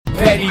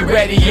Petty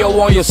Radio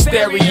on your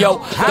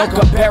stereo. Don't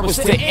compare us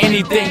to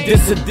anything,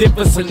 this a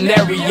different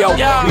scenario.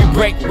 We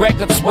break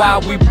records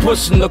while we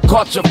pushing the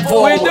culture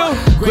forward.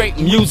 Great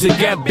music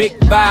and big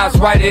vibes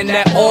right in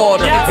that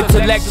order.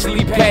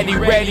 Intellectually Petty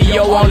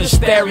Radio on the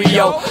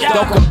stereo.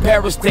 Don't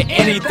compare us to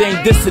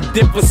anything, this a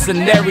different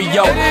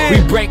scenario.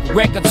 We break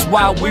records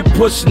while we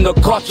pushing the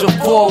culture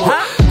forward.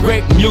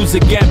 Great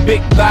music and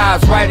big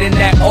vibes right in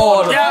that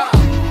order.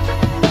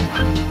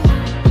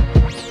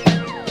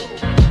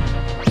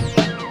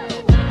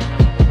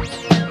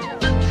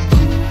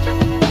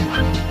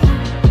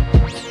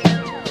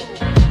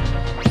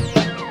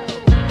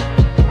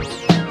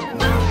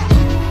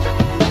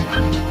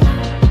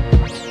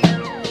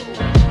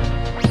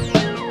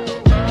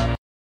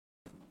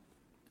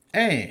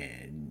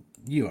 And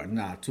you are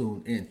now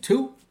tuned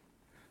into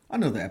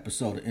another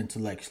episode of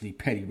Intellectually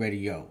Petty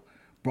Radio,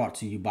 brought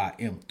to you by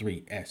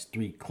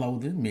M3S3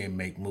 Clothing. Men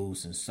make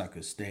moves and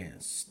suckers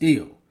stand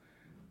still.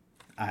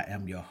 I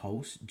am your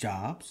host,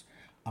 Jobs.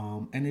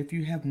 And if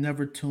you have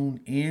never tuned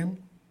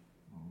in,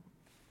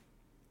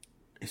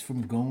 it's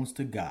from Goons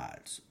to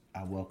Gods.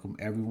 I welcome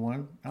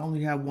everyone. I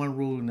only have one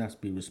rule, and that's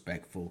be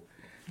respectful.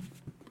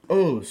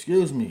 Oh,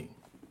 excuse me.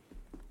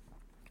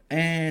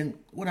 And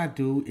what I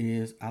do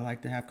is I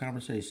like to have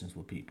conversations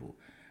with people.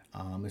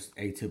 It's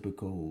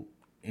atypical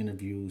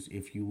interviews,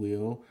 if you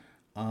will.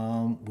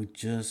 We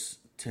just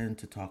tend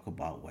to talk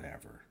about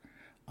whatever.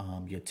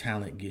 Your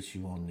talent gets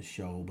you on the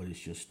show, but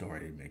it's your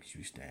story that makes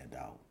you stand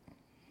out.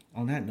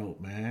 On that note,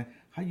 man,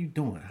 how you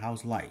doing?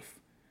 How's life?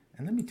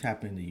 And let me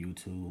tap into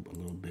YouTube a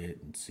little bit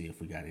and see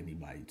if we got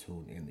anybody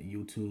tuned in to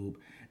YouTube.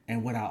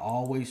 And what I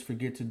always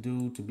forget to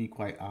do, to be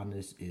quite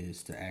honest,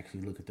 is to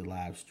actually look at the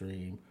live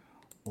stream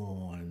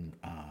on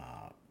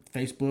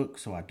Facebook.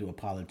 So I do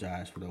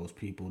apologize for those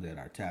people that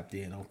are tapped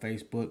in on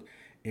Facebook.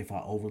 If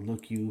I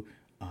overlook you,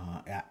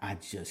 I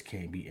just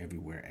can't be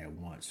everywhere at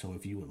once. So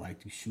if you would like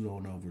to shoot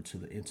on over to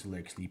the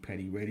Intellectually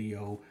Petty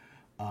Radio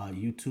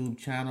YouTube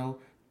channel,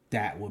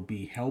 that would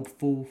be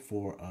helpful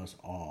for us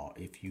all.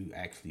 If you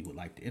actually would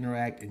like to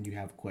interact and you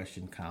have a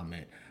question,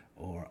 comment,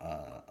 or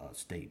a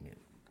statement,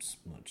 it's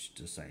much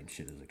the same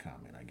shit as a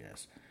comment, I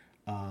guess.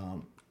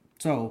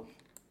 So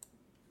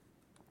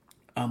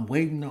I'm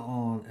waiting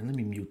on, and let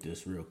me mute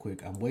this real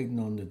quick. I'm waiting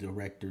on the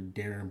director,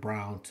 Darren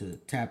Brown, to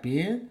tap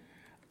in.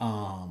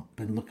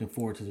 Been looking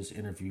forward to this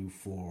interview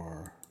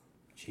for,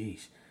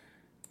 I've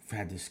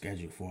had this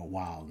scheduled for a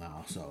while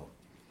now. So,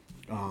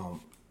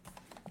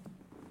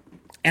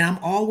 and I'm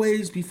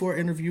always, before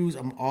interviews,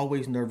 I'm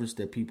always nervous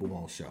that people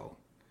won't show.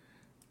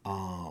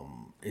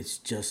 It's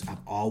just,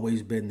 I've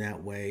always been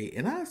that way.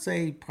 And I'd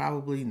say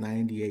probably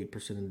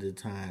 98% of the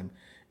time,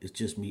 it's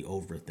just me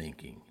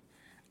overthinking.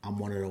 I'm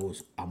one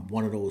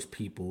of those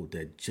people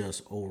that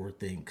just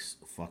overthinks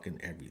fucking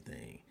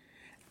everything.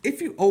 If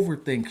you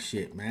overthink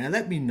shit, man,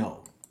 let me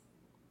know.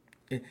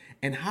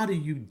 And how do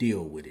you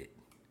deal with it?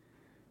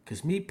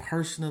 Because me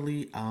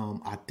personally,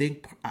 I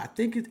think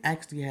it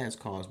actually has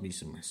caused me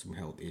some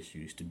health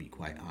issues, to be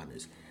quite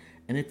honest.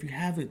 And if you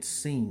haven't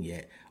seen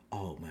yet,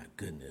 oh my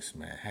goodness,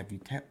 man, have you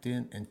tapped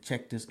in and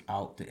checked this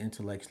out? The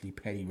Intellectually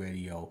Petty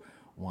Radio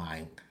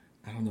wine.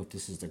 I don't know if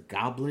this is a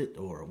goblet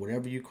or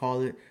whatever you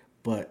call it,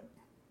 but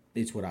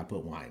it's what I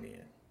put wine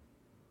in.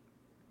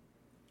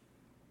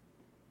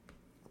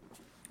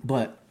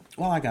 But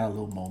while I got a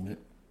little moment,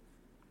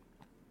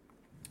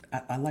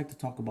 I like to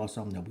talk about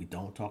something that we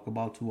don't talk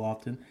about too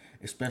often,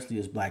 especially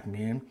as black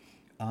men.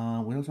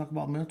 We don't talk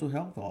about mental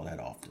health all that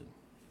often.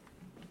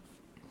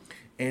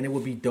 And it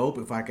would be dope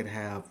if I could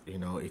have,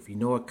 if you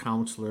know a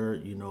counselor,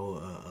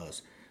 a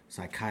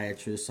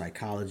psychiatrist,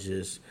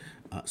 psychologist,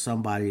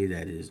 somebody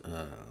that is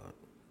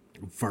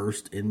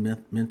versed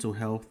in mental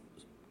health,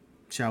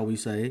 shall we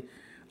say,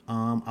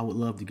 I would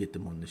love to get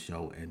them on the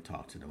show and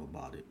talk to them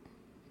about it.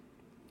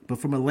 But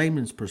from a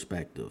layman's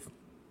perspective,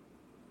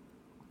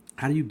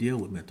 how do you deal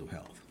with mental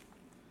health?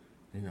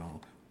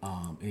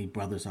 Any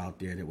brothers out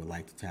there that would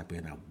like to tap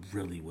in, I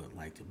really would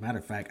like to. Matter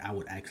of fact, I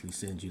would actually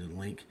send you the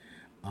link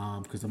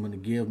because I'm going to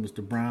give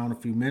Mr. Brown a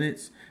few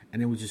minutes,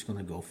 and then we're just going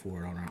to go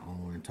for it on our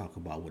own and talk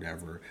about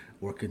whatever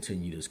or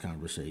continue this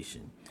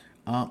conversation.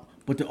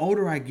 But the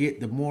older I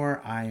get, the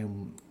more I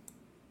am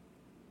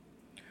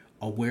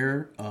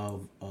aware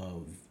of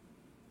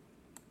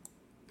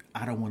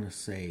I don't want to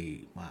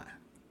say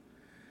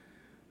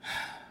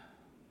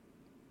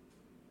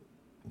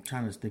I'm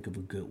trying to think of a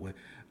good way.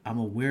 I'm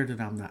aware that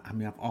I've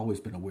always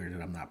been aware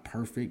that I'm not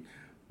perfect,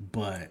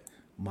 but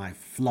my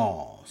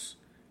flaws,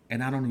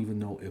 and I don't even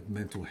know if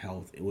mental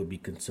health, it would be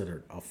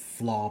considered a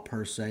flaw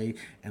per se,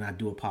 and I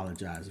do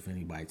apologize if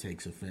anybody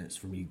takes offense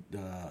for me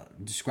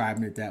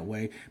describing it that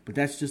way, but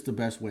that's just the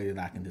best way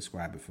that I can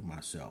describe it for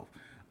myself.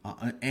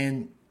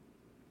 And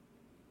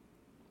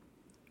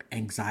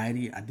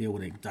anxiety, I deal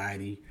with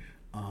anxiety.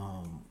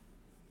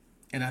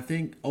 And I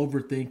think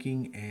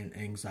overthinking and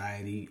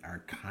anxiety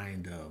are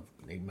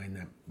they might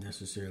not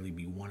necessarily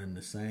be one and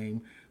the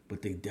same,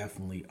 but they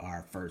definitely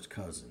are first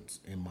cousins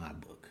in my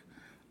book.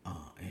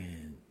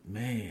 And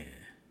man,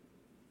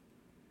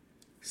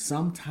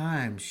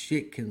 sometimes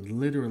shit can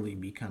literally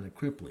be kind of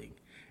crippling.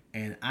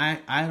 And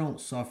I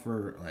don't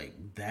suffer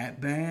like that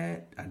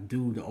bad. I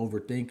do the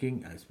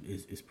overthinking.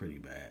 It's pretty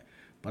bad.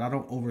 But I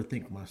don't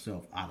overthink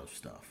myself out of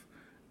stuff.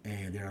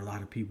 And there are a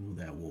lot of people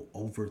that will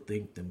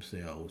overthink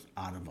themselves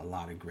out of a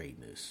lot of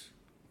greatness.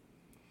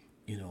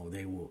 You know,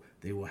 they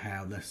will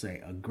have, let's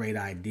say, a great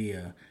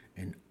idea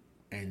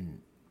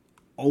and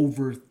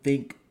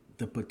overthink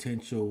the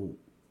potential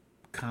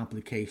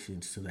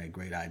complications to that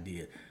great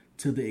idea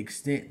to the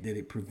extent that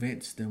it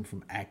prevents them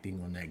from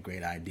acting on that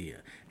great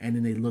idea. And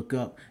then they look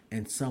up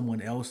and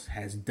someone else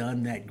has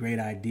done that great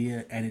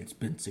idea and it's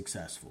been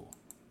successful.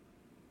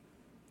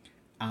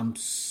 I'm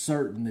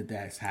certain that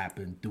that's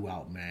happened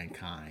throughout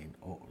mankind,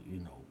 or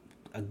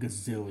a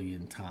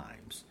gazillion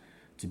times,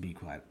 to be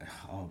quite.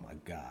 Oh my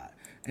God!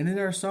 And then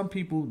there are some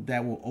people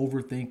that will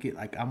overthink it.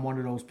 Like I'm one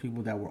of those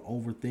people that will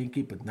overthink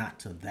it, but not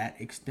to that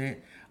extent.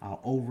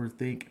 I'll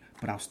overthink,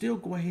 but I'll still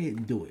go ahead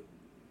and do it.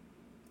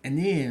 And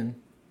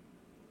then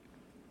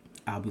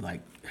I'll be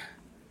like,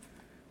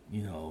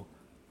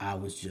 I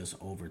was just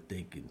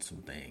overthinking some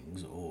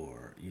things,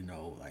 or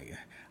like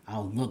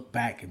I'll look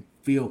back and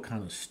feel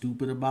kind of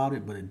stupid about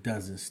it, but it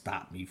doesn't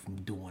stop me from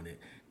doing it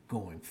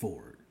going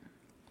forward.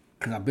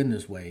 Because I've been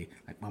this way.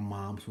 Like my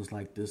mom's was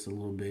like this a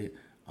little bit,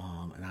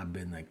 and I've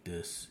been like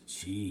this.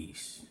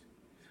 Jeez,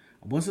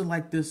 I wasn't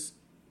like this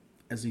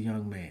as a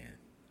young man.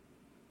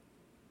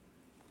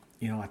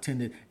 I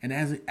tended, and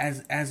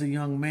as a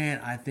young man,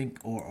 I think,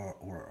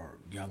 or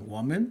young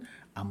woman,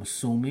 I'm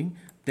assuming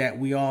that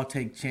we all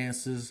take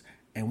chances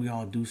and we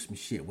all do some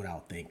shit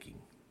without thinking.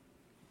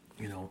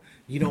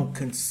 You don't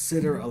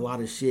consider a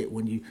lot of shit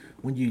when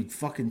you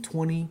fucking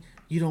 20.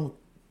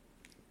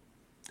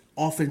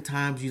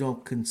 Oftentimes you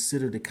don't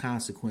consider the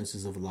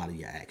consequences of a lot of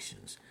your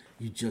actions.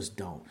 You just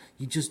don't.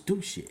 You just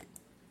do shit.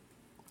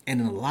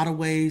 And in a lot of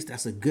ways,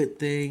 that's a good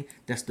thing.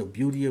 That's the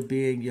beauty of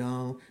being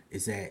young,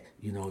 is that,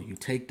 you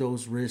take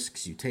those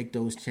risks, you take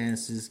those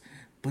chances.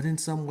 But in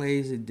some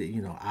ways,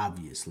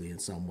 obviously, in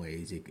some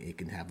ways, it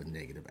can have a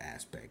negative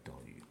aspect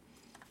on you.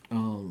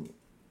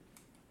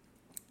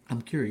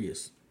 I'm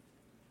curious,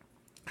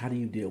 how do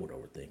you deal with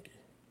overthinking?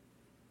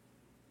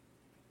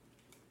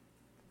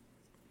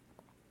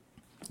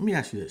 Let me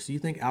ask you this. Do you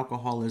think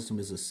alcoholism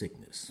is a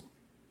sickness?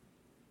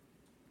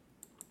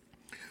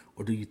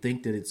 Or do you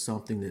think that it's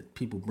something that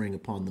people bring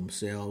upon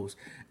themselves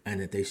and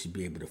that they should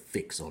be able to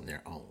fix on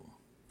their own?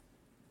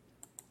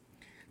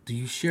 Do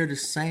you share the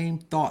same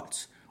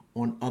thoughts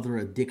on other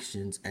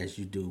addictions as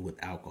you do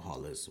with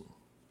alcoholism?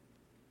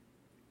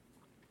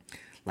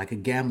 Like a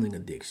gambling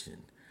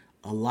addiction.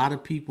 A lot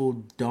of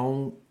people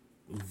don't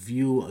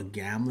view a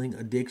gambling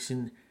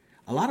addiction.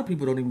 A lot of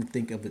people don't even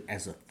think of it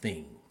as a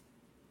thing.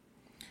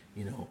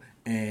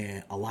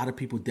 And a lot of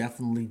people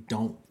definitely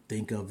don't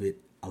think of it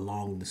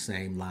along the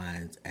same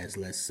lines as,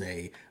 let's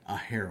say, a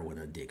heroin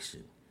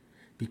addiction.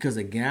 Because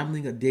a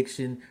gambling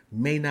addiction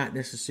may not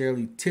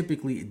necessarily,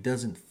 typically it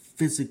doesn't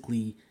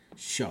physically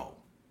show.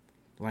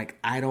 Like,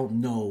 I don't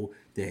know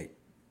that,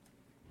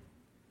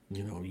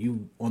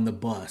 you on the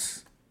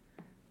bus,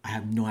 I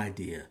have no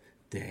idea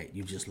that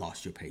you just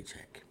lost your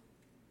paycheck.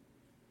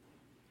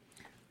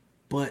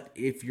 But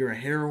if you're a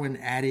heroin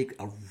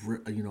addict,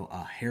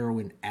 a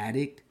heroin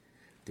addict,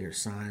 there are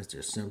signs, there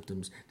are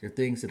symptoms, there are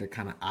things that are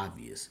kind of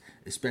obvious,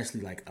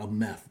 especially like a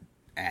meth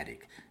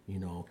addict,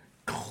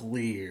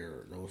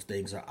 clear, those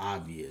things are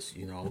obvious,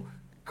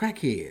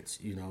 crackheads,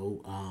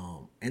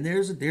 and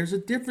there's a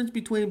difference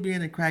between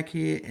being a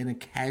crackhead and a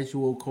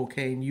casual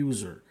cocaine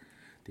user.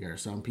 There are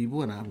some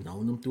people, and I've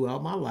known them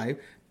throughout my life,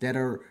 that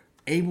are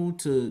able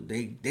to,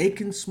 they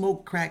can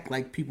smoke crack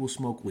like people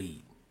smoke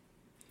weed.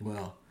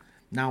 Well,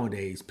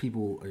 nowadays,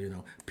 people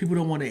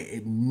don't want to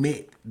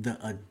admit the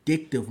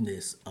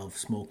addictiveness of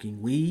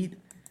smoking weed,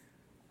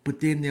 but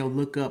then they'll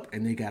look up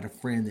and they got a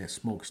friend that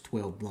smokes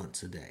 12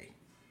 blunts a day.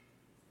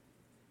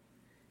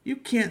 You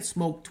can't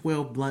smoke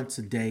 12 blunts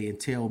a day and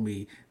tell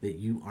me that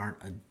you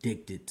aren't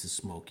addicted to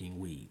smoking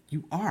weed.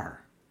 You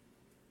are.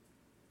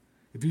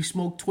 If you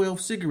smoke 12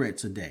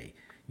 cigarettes a day,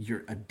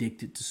 you're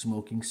addicted to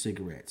smoking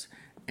cigarettes.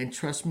 And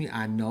trust me,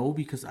 I know,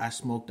 because I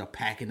smoked a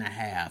pack and a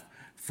half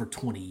for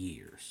 20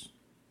 years.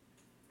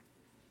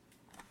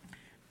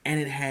 And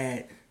it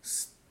had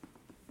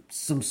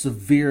some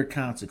severe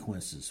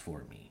consequences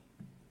for me.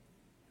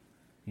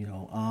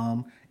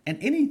 And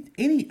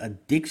any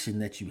addiction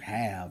that you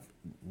have,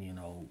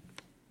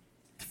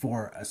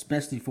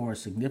 especially for a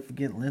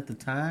significant length of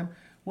time,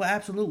 will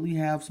absolutely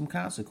have some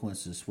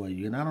consequences for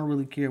you. And I don't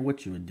really care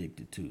what you're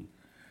addicted to.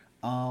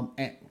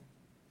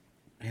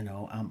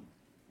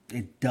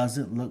 It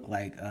doesn't look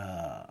like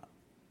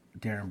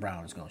Darren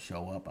Brown is going to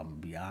show up. I'm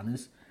going to be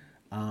honest.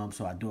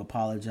 So I do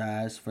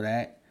apologize for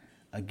that.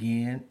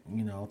 Again,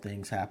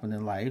 things happen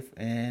in life,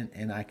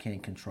 and I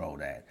can't control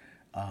that.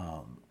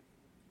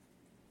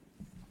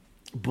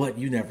 But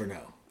you never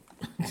know.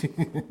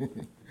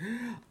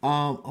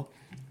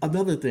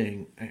 Another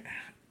thing,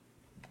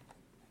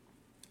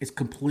 it's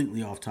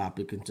completely off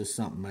topic and just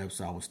something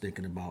else I was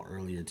thinking about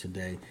earlier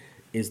today,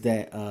 is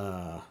that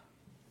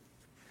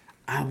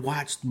I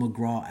watched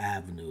McGraw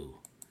Avenue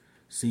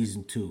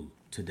season 2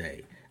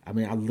 today. I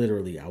mean, I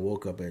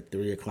woke up at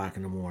 3 o'clock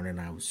in the morning.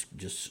 I was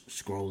just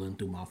scrolling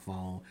through my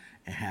phone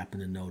and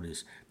happened to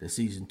notice that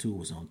season 2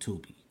 was on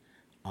Tubi.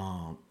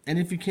 And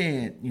if you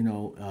can, you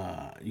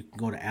can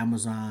go to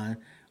Amazon.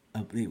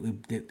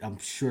 I'm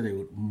sure they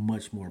would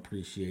much more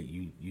appreciate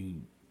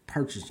you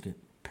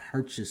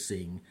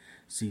purchasing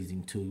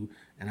season 2.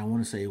 And I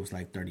want to say it was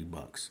like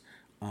 $30.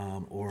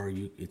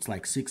 It's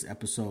like 6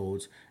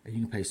 episodes, and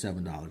you can pay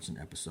 $7 an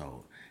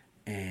episode.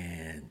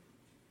 And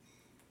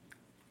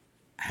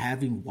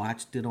having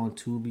watched it on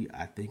Tubi,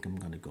 I think I'm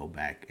gonna go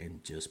back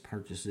and just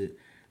purchase it,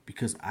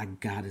 because I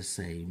gotta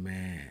say,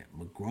 man,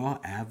 McGraw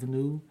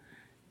Avenue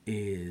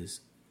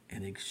is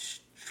an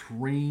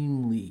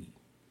extremely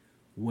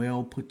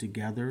well put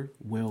together,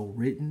 well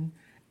written,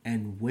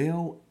 and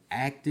well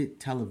acted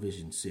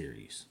television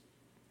series.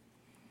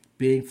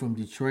 Being from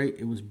Detroit,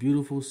 it was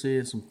beautiful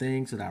seeing some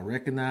things that I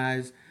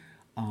recognized.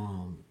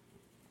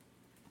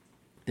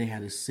 They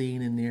had a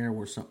scene in there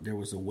where there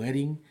was a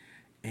wedding,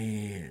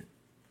 and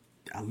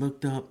I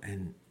looked up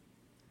and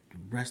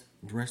rest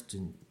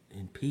in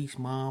peace,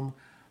 Mom.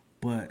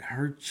 But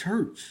her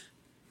church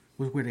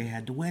was where they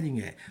had the wedding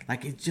at.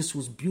 Like, it just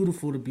was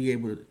beautiful to be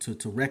able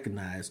to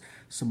recognize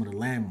some of the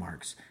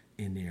landmarks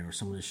in there, or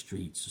some of the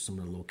streets, or some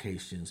of the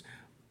locations.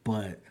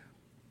 But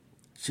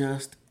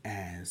just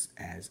as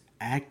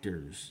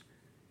actors,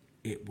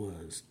 it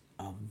was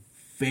a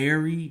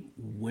very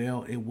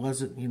well. It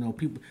wasn't,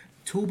 people.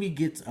 Tubi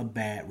gets a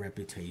bad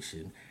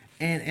reputation,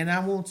 and I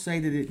won't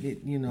say that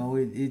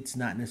it's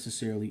not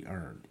necessarily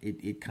earned.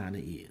 It kind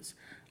of is.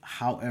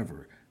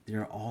 However,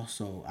 there are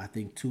also, I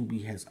think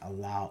Tubi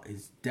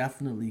is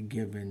definitely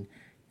given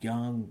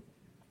young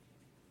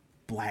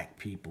black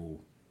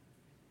people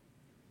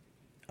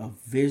a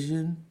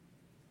vision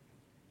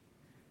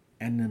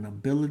and an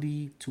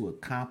ability to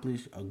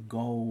accomplish a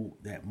goal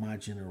that my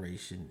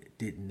generation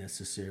didn't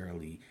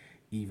necessarily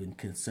even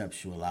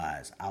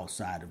conceptualize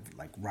outside of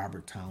like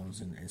Robert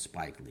Townsend and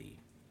Spike Lee.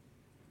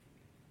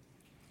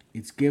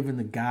 It's given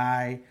the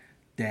guy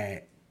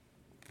that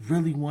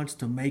really wants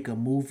to make a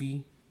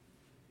movie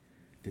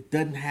that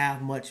doesn't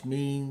have much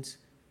means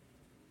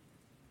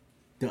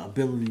the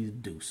ability to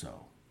do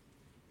so.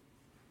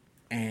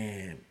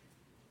 And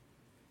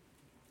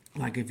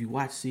like, if you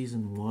watch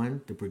season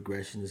 1, the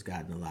progression has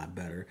gotten a lot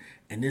better.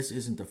 And this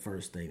isn't the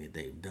first thing that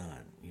they've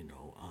done.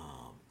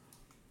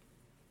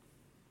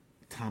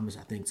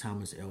 I think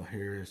Thomas L.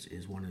 Harris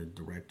is one of the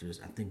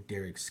directors. I think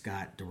Derek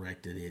Scott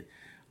directed it.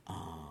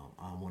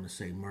 I want to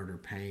say Murder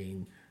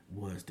Payne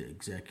was the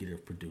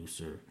executive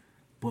producer.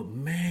 But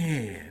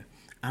man,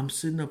 I'm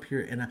sitting up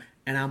here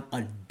and I'm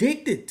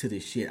addicted to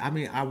this shit. I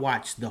mean, I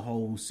watched the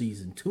whole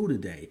season 2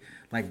 today,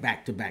 like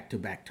back to back to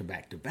back to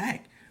back to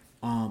back.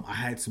 I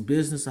had some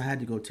business I had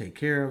to go take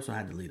care of, so I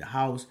had to leave the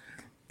house.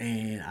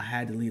 And I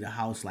had to leave the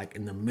house like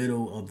in the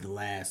middle of the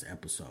last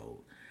episode.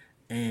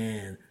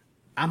 And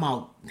I'm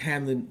out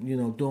handling,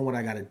 doing what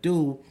I got to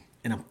do.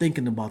 And I'm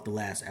thinking about the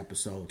last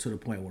episode to the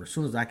point where as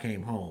soon as I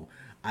came home,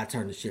 I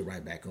turned the shit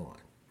right back on.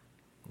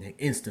 Like,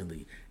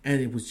 instantly.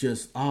 And it was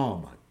just, oh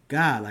my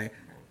God. Like,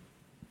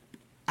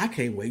 I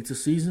can't wait to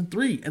season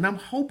 3. And I'm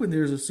hoping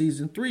there's a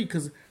season 3,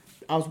 because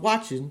I was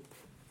watching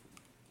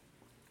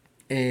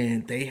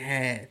and they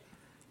had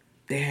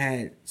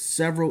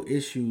several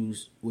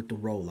issues with the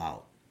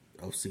rollout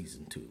of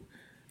season 2.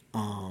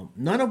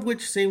 None of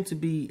which seemed to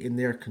be in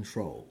their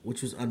control,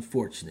 which was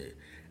unfortunate.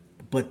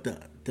 But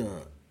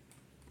the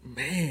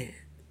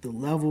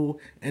level,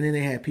 and then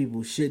they had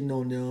people shitting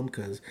on them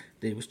because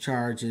they was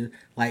charging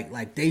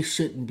like they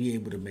shouldn't be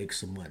able to make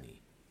some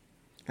money.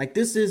 Like,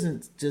 this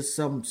isn't just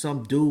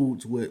some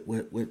dudes with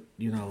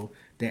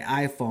their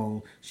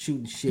iPhone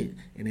shooting shit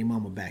in their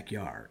mama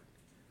backyard.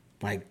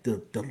 Like,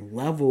 the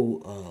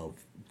level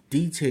of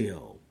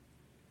detail,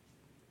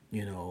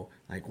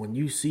 like when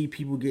you see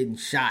people getting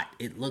shot,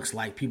 it looks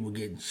like people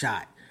getting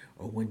shot.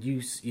 Or when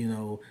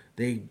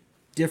they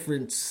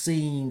different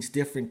scenes,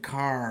 different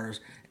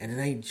cars, and it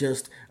ain't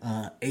just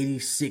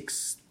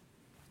 86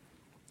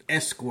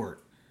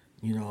 Escort,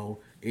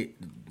 it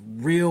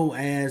real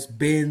ass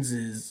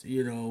Benzes,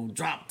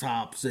 drop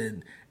tops,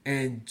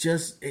 and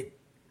just it.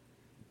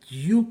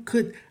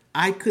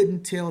 I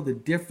couldn't tell the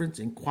difference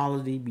in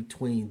quality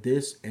between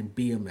this and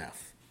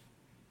BMF.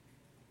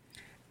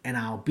 And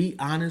I'll be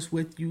honest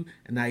with you,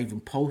 and I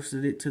even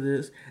posted it to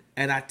this,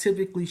 and I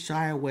typically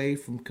shy away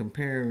from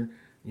comparing,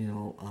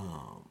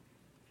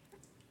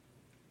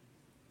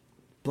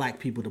 black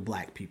people to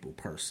black people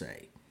per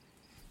se.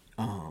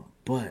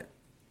 But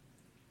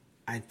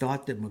I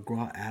thought that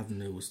McGraw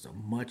Avenue was a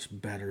much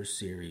better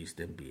series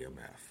than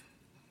BMF.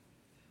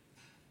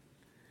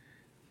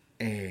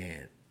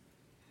 And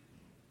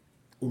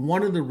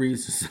one of the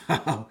reasons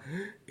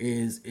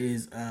is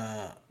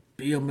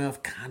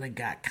BMF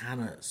got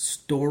kind of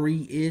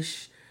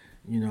story-ish.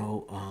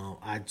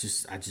 I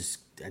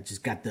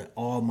just got the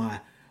all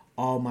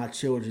my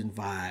children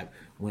vibe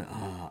when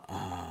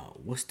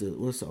what's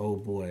the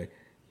old boy?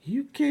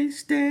 You can't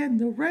stand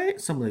the rain.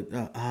 Something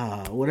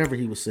like whatever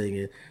he was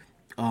singing.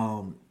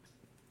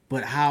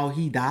 But how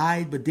he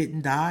died but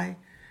didn't die,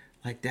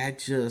 like that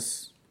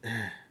just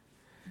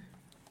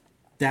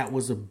that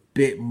was a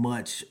bit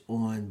much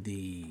on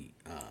the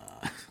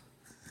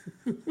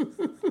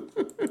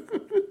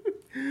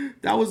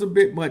that was a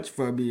bit much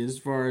for me as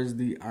far as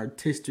the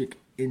artistic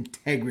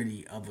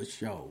integrity of a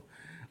show.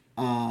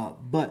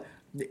 But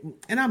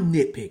and I'm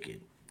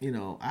nitpicking, you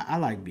know, I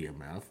like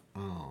BMF.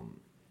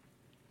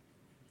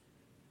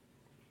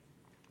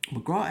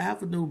 McGraw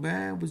Avenue,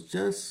 man, was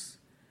just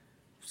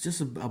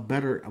a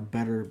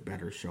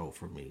better show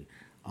for me.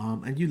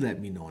 And you let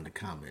me know in the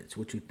comments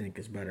what you think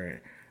is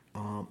better.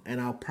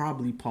 And I'll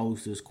probably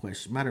pose this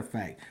question. Matter of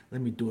fact, let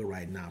me do it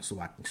right now so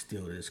I can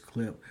steal this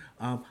clip.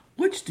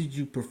 Which did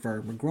you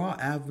prefer, McGraw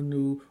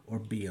Avenue or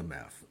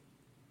BMF?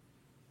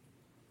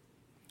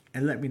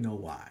 And let me know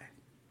why.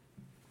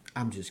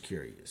 I'm just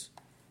curious.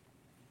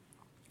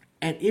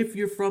 And if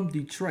you're from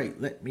Detroit,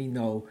 let me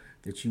know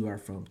that you are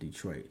from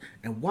Detroit.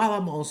 And while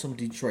I'm on some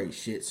Detroit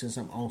shit, since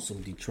I'm on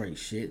some Detroit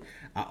shit,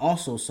 I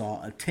also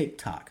saw a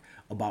TikTok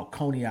about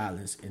Coney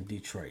Islands in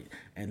Detroit.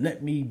 And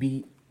let me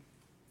be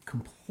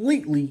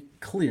completely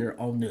clear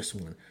on this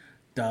one.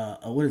 The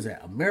what is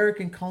that?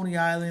 American Coney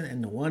Island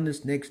and the one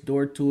that's next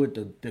door to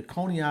it. The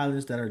Coney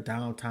Islands that are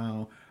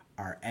downtown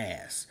are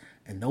ass,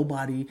 and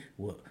nobody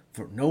will,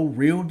 for no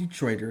real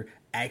Detroiter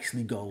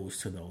actually goes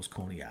to those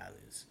Coney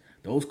Islands.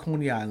 Those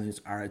Coney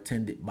Islands are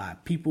attended by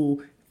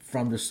people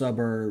from the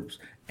suburbs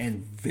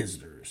and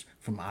visitors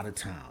from out of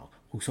town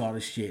who saw the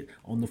shit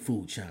on the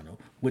Food Channel,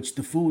 which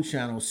the Food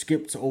Channel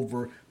skips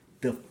over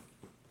the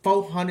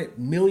 400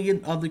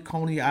 million other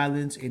Coney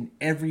Islands in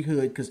every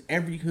hood, because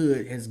every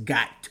hood has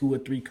got 2 or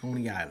 3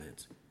 Coney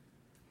Islands.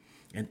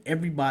 And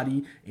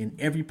everybody in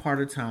every part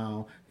of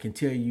town can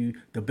tell you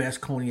the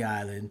best Coney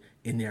Island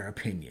in their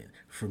opinion.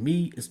 For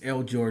me, it's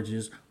L.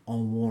 George's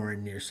on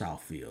Warren near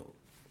Southfield.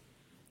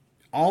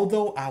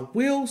 Although I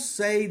will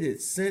say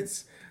that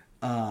since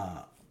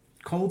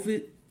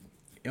COVID,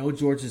 L.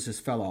 George's has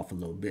fell off a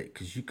little bit,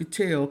 because you could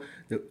tell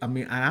that, I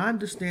mean, I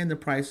understand the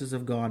prices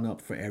have gone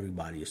up for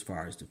everybody as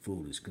far as the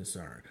food is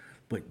concerned,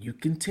 but you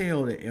can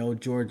tell that L.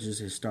 George's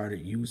has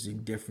started using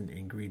different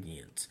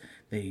ingredients.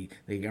 They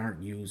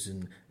aren't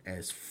using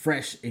as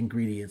fresh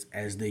ingredients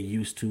as they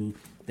used to.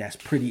 That's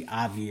pretty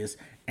obvious,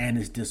 and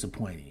it's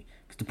disappointing,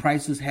 because the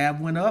prices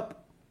have went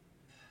up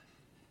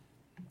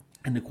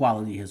and the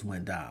quality has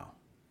went down.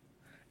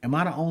 Am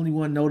I the only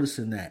one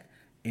noticing that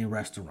in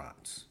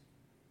restaurants?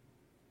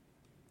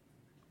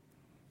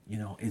 You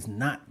know, it's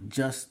not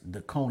just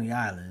the Coney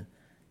Island.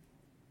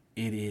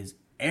 It is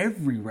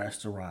every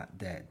restaurant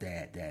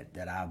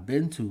that I've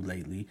been to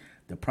lately.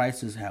 The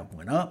prices have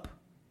went up,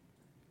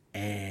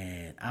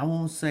 and I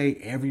won't say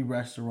every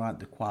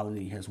restaurant the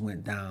quality has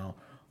went down,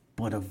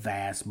 but a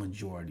vast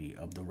majority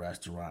of the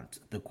restaurants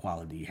the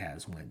quality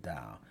has went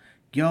down.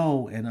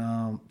 Yo,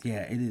 and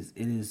yeah, it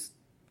is.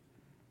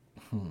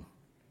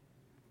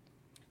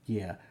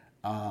 Yeah,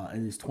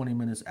 it is 20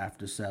 minutes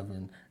after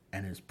 7.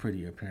 And it's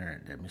pretty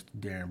apparent that Mr.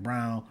 Darren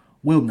Brown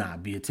will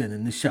not be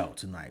attending the show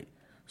tonight.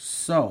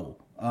 So,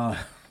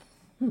 and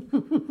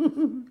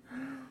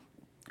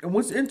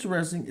what's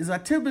interesting is I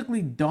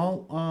typically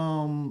don't,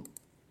 and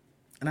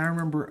I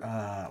remember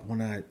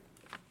when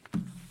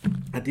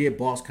I did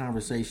Boss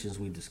Conversations,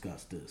 we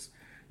discussed this,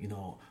 you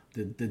know,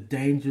 the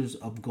dangers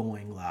of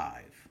going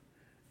live.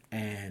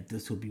 And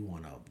this will be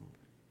one of them.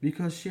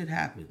 Because shit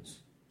happens.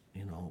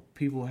 You know,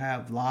 people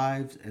have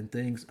lives and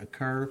things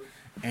occur,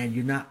 and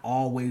you're not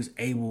always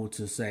able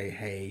to say,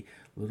 hey,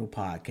 little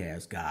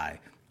podcast guy,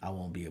 I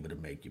won't be able to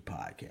make your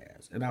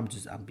podcast. And I'm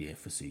being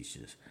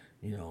facetious,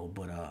 you know,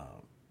 but,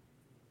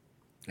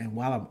 and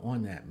while I'm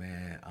on that,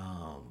 man,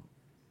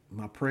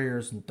 my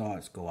prayers and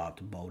thoughts go out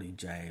to Bodie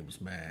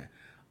James, man.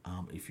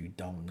 If you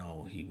don't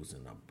know, he was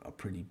in a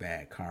pretty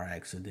bad car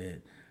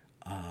accident.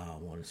 I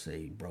want to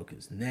say he broke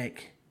his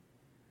neck.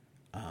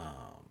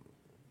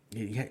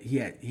 He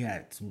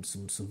had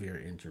some severe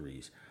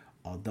injuries,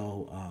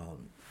 although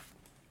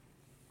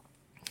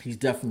he's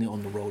definitely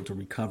on the road to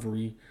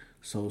recovery.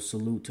 So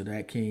salute to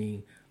that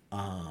king.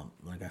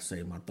 Like I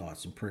say, my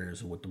thoughts and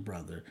prayers are with the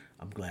brother.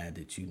 I'm glad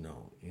that you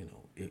know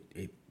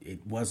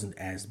it wasn't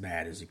as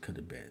bad as it could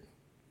have been,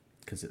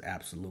 because it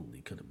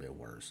absolutely could have been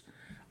worse.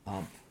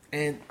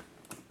 And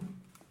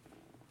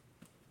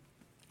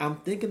I'm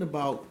thinking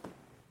about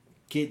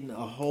getting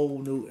a whole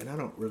new, and I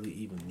don't really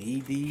even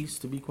need these,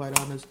 to be quite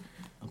honest.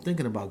 I'm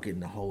thinking about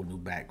getting a whole new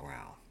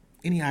background.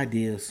 Any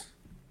ideas?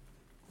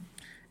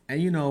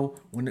 And you know,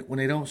 when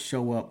they don't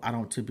show up, I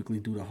don't typically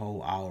do the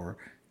whole hour,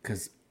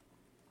 because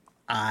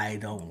I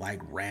don't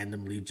like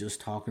randomly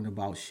just talking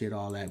about shit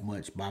all that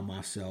much by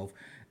myself.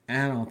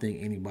 And I don't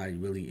think anybody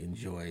really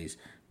enjoys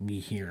me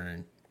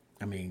hearing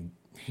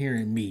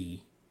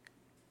me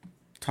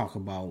talk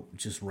about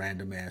just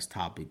random ass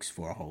topics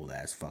for a whole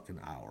ass fucking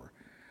hour.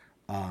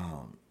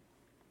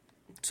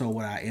 So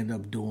what I end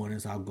up doing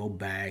is I'll go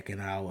back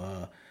and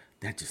I'll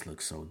that just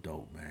looks so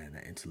dope, man.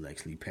 That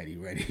intellectually petty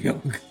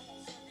radio.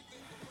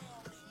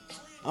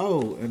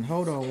 Oh, and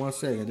hold on one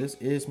second. This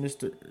is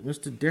Mr.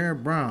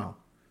 Darren Brown.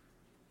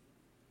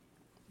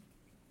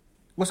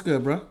 What's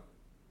good, bro?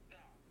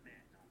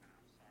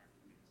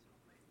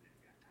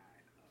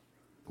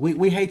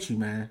 We hate you,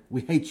 man.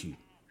 We hate you.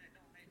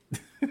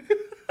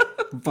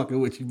 I'm fucking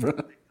with you, bro.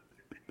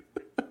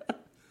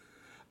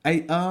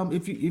 Hey, I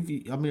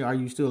mean, are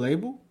you still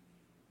able?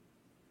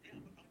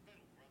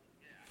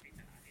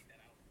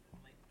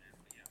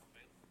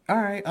 All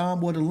right.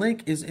 Well, the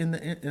link is in the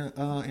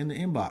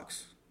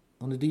inbox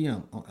on the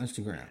DM on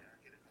Instagram.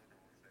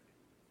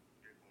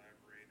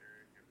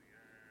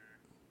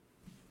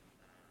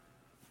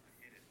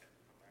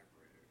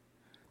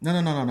 No,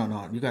 no, no, no, no,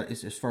 no. You got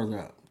it's further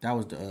up. That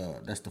was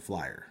the that's the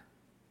flyer.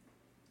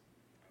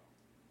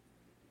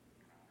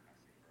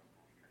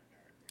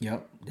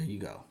 Yep. There you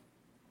go.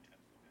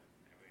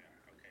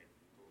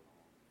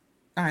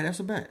 All right.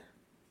 That's a bet.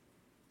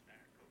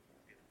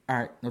 All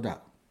right. No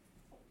doubt.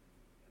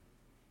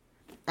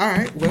 All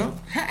right. Well,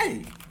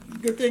 hey,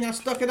 good thing I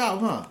stuck it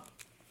out, huh?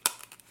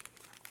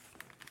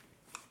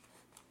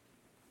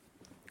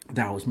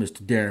 That was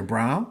Mr. Darren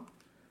Brown,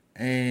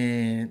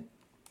 and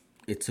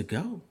it's a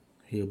go.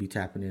 He'll be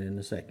tapping in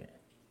a second.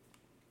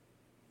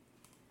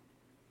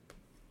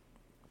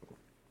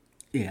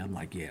 Yeah, I'm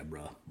like, yeah,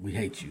 bro, we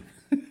hate you.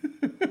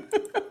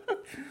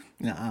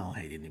 No, I don't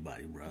hate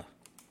anybody, bro.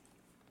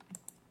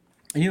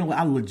 And you know what?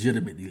 I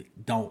legitimately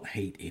don't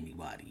hate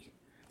anybody.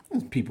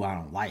 There's people I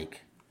don't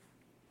like,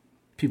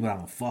 people I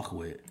don't fuck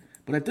with.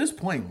 But at this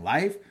point in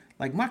life,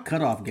 like my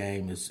cutoff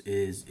game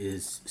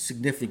is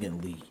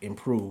significantly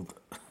improved.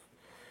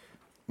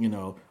 You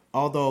know,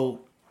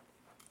 although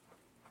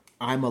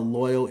I'm a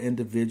loyal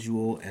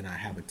individual and I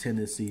have a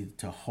tendency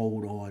to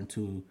hold on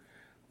to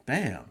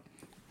bam.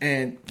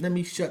 And let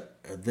me shut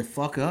the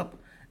fuck up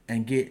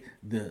and get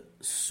the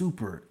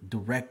super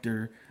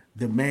director,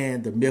 the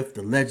man, the myth,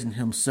 the legend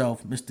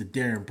himself, Mr.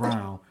 Darren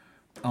Brown,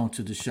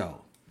 onto the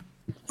show.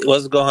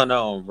 What's going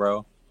on,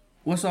 bro?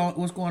 What's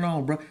going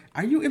on, bro?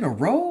 Are you in a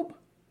robe?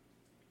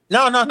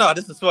 No, no, no.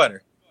 This is a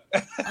sweater.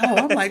 Oh,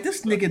 I'm like,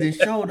 this nigga that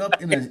showed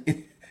up in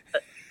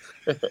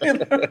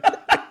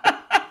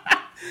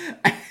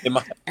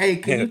Hey,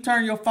 can you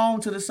turn your phone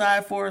to the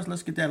side for us?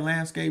 Let's get that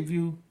landscape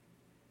view.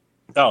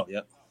 Oh,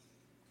 yep.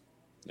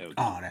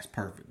 Oh, that's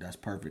perfect. That's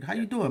perfect. How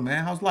you doing,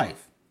 man? How's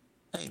life?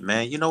 Hey,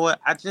 man. You know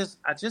what? I just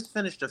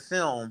finished a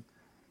film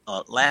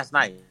last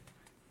night.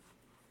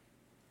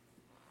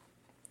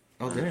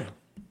 Oh, damn.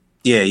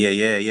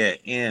 Yeah.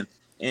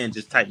 And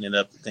just tightening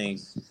up the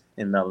things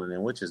in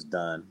melanin, which is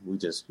done. We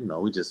just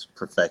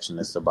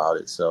perfectionists about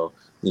it. So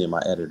me and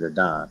my editor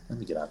Don, let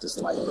me get out this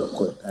light real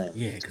quick.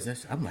 Yeah,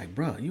 because I'm like,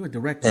 bro, you a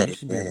director. You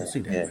should be able to see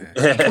that,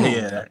 man. Man.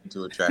 Yeah,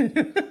 too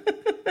attractive.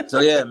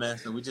 So yeah, man.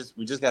 So we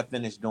just got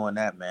finished doing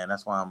that, man.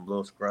 That's why I'm a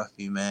little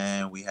scruffy,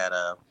 man. We had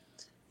a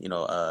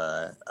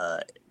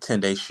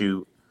 10-day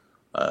shoot,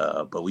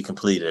 but we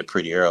completed it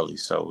pretty early,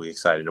 so we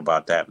excited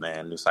about that,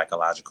 man. New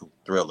psychological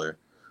thriller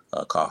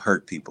called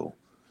Hurt People.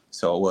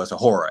 So it was a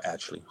horror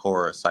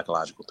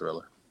psychological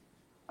thriller.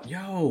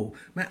 Yo,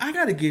 man, I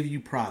gotta give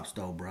you props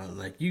though, bro.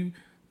 Like you,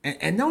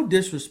 and no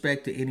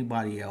disrespect to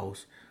anybody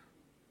else,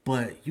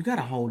 but you got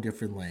a whole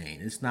different lane.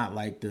 It's not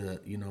like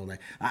like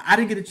I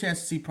didn't get a chance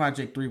to see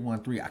Project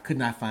 313. I could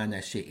not find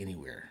that shit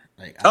anywhere.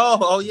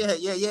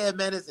 Yeah,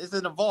 man. It's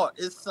in a vault.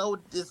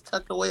 It's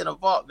tucked away in a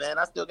vault, man.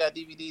 I still got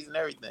DVDs and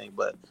everything,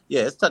 but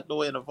yeah, it's tucked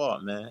away in a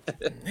vault, man.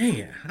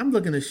 Man, I'm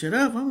looking this shit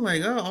up. I'm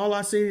like, oh, all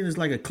I seen is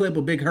like a clip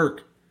of Big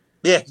Hurt.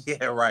 Yeah,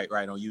 right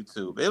on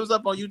YouTube. It was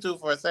up on YouTube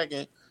for a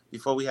second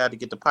before we had to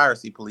get the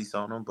piracy police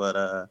on them,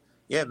 but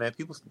yeah, man,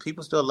 people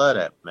still love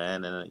that,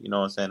 man, and you know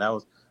what I'm saying. That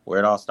was where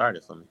it all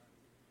started for me.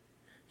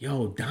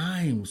 Yo,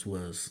 Dimes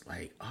was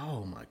like,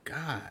 oh my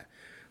god,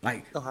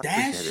 like I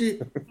that appreciate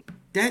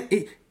shit. That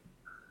it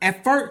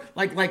at first,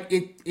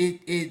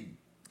 it.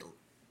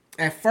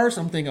 At first,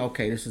 I'm thinking,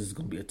 okay, this is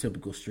gonna be a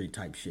typical street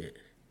type shit,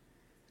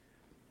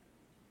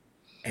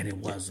 and it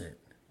wasn't.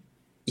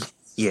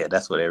 Yeah,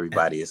 that's what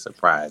everybody is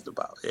surprised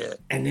about. Yeah.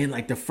 And then,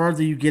 like, the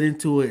further you get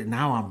into it,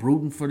 now I'm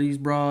rooting for these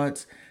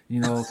broads.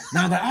 Now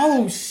I'm like,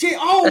 oh shit,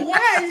 oh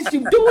why is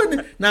you doing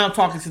it? Now I'm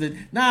talking to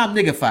now I'm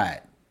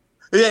niggified.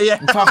 Yeah.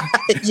 I'm talking,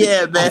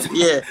 yeah, man.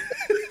 Yeah.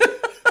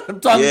 I'm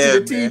talking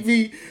to the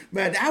TV,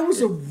 man. That was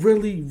a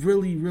really,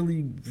 really,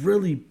 really,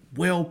 really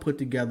well put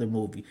together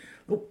movie.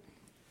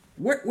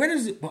 Where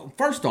does it? Well,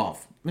 first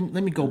off,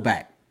 let me go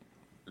back.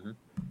 Mm-hmm.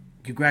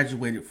 You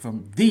graduated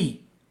from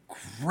the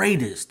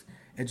greatest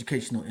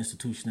educational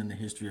institution in the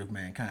history of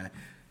mankind,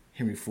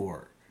 Henry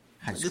Ford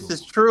High School.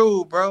 This is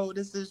true, bro.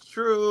 This is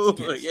true.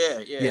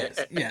 Yes.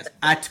 Yes.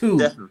 I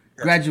too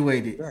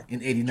graduated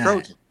in '89.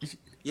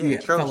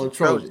 Trojan. Fellow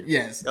Trojan.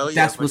 Yes,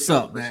 that's what's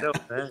up, man. Sure,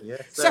 man.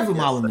 Yes, 7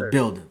 Mile in the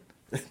building.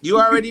 You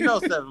already know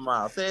 7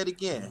 Mile. Say it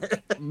again.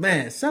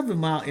 Man, 7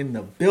 Mile in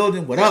the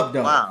building. What up,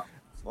 though? Wow,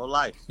 for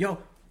life. Yo,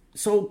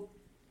 so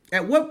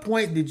at what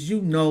point did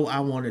you know I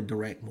want to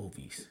direct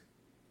movies?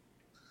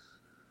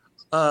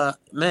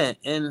 Man,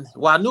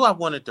 I knew I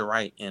wanted to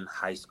write in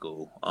high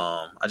school.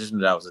 I just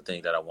knew that was the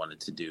thing that I wanted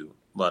to do.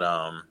 But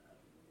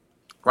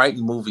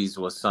writing movies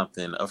was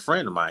something. A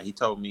friend of mine, he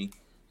told me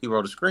he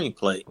wrote a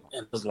screenplay,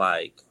 and it was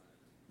like,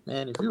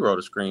 man, if you wrote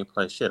a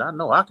screenplay, shit, I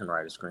know I can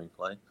write a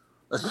screenplay.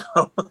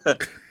 So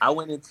I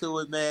went into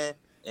it, man,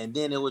 and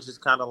then it was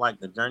just kind of like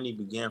the journey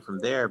began from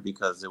there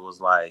because it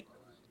was like,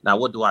 now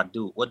what do I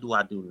do? What do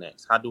I do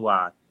next? How do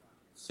I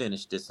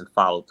finish this and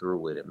follow through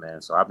with it,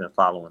 man? So I've been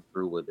following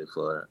through with it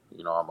for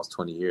almost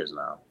 20 years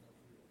now.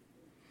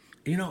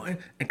 And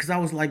because I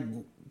was like,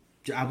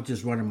 I was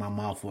just running my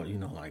mouth for,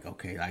 like,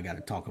 okay, I got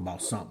to talk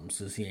about something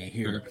since he ain't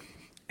here.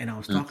 And I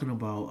was talking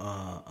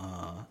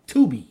about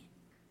Tubi.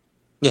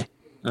 Yeah.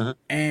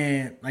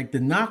 And like the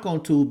knock on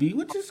Tubi,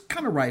 which is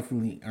kind of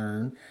rightfully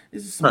earned,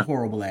 is some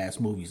horrible ass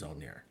movies on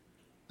there.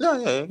 Yeah,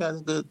 it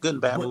got good and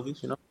bad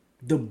movies,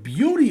 The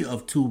beauty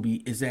of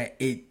Tubi is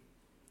that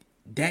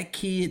that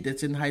kid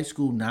that's in high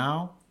school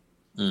now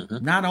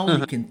not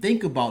only can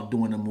think about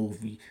doing a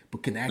movie,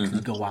 but can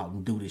actually go out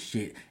and do this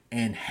shit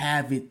and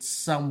have it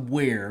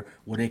somewhere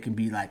where they can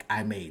be like,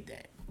 I made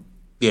that.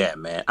 Yeah,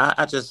 man.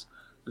 I just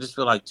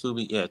feel like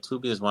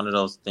Tubi is one of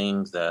those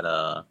things that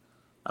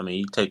I mean,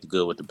 you take the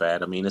good with the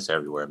bad. I mean, it's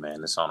everywhere,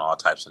 man. It's on all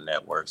types of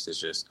networks. It's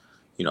just,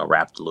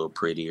 wrapped a little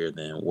prettier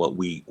than what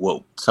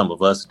some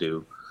of us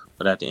do.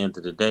 But at the end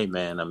of the day,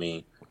 man, I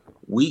mean,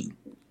 we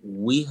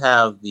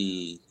have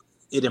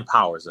it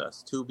empowers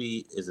us.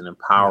 Tubi is an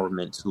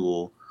empowerment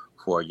tool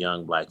for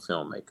young Black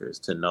filmmakers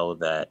to know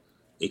that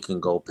it can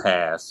go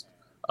past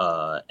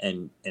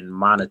and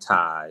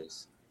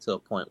monetize to a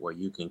point where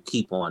you can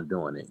keep on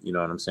doing it. You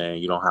know what I'm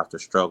saying? You don't have to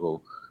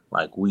struggle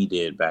like we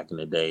did back in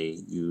the day.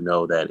 You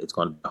know that it's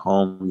going to be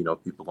home.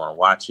 People are going to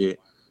watch it.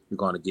 You're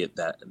going to get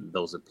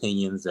those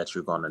opinions that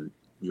you're going to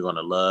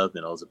love,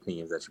 and those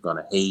opinions that you're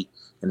going to hate,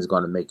 and it's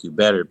going to make you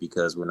better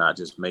because we're not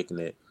just making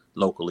it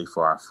locally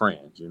for our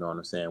friends. You know what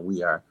I'm saying?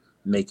 We are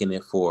making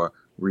it for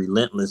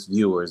relentless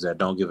viewers that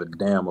don't give a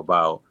damn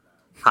about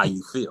how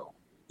you feel.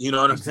 You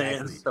know what I'm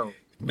saying? So,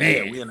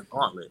 man, we in the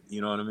gauntlet.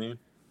 You know what I mean?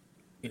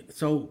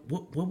 So,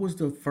 what was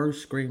the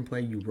first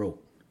screenplay you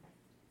wrote?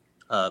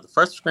 The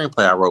first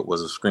screenplay I wrote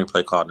was a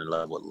screenplay called In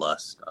Love with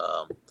Lust.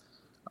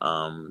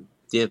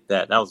 Did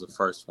that. That was the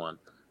first one.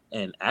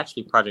 And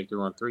actually, Project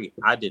 313,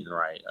 I didn't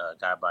write. A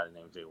guy by the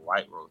name of Jay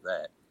White wrote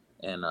that.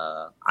 And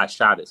I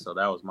shot it. So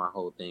that was my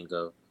whole thing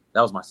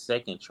that was my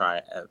second try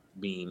at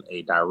being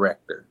a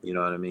director. You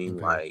know what I mean?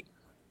 Okay.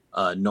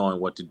 Like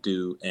knowing what to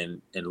do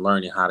and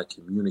learning how to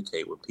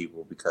communicate with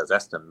people, because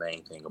that's the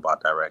main thing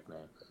about directing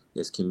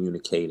is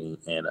communicating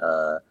and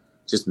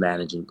just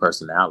managing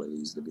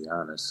personalities, to be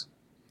honest.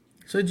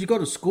 So did you go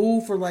to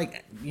school for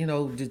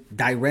just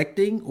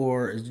directing,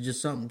 or is it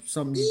just something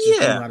you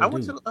just know how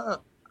to do?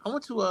 I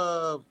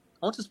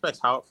went to Specs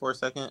Howard for a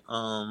second.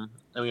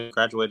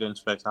 Graduated in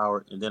Specs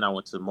Howard, and then I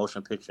went to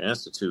Motion Picture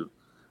Institute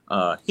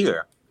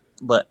here.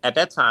 But at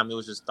that time, it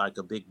was just like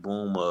a big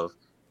boom of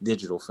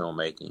digital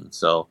filmmaking.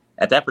 So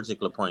at that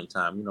particular point in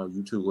time,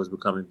 YouTube was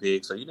becoming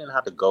big, so you didn't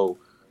have to go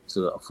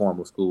to a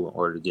formal school in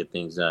order to get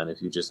things done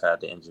if you just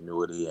had the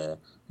ingenuity and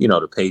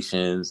the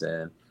patience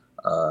and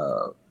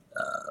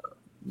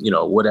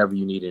whatever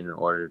you needed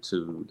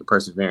the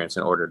perseverance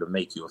in order to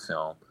make you a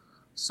film.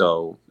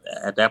 So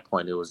at that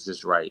point, it was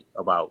just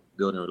about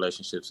building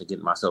relationships and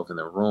getting myself in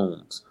the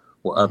rooms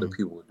where other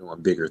people were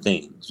doing bigger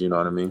things. You know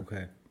what I mean?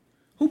 Okay.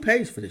 Who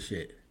pays for this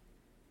shit?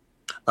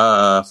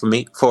 For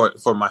me,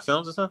 for my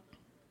films and stuff?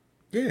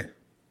 Yeah.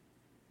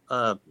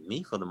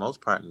 Me for the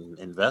most part,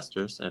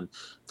 investors. And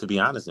to be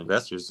honest,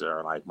 investors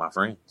are like my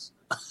friends.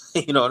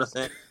 You know what I'm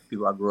saying?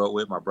 People I grew up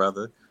with, my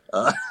brother.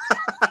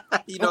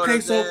 You know okay, what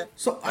I'm saying?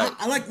 So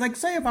I like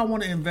say if I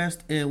want to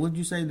invest in, what did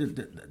you say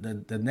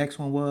the next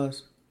one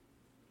was?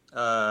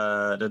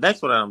 The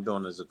next one I'm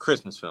doing is a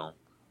Christmas film.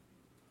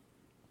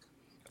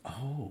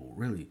 Oh,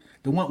 really?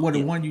 The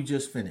one you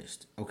just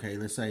finised. Okay,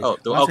 let's say. Oh,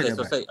 okay.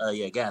 So say,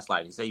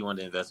 gaslighting. Say you want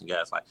to invest in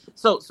gaslight.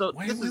 So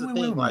wait, this is the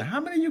thing. Wait. How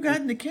many you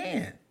got in the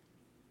can?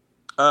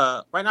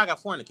 Right now I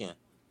got 4 in the can.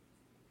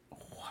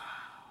 Wow.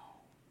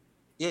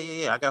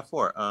 Yeah. I got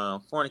 4.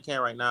 4 in the can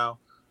right now.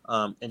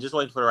 And just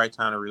waiting for the right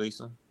time to release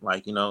them.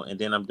 And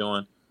then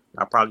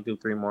I'll probably do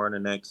 3 more in the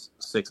next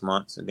 6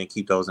 months, and then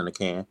keep those in the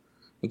can.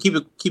 And keep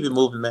it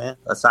moving, man.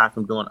 Aside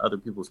from doing other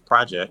people's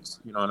projects,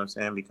 you know what I'm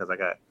saying? Because I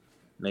got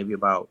maybe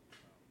about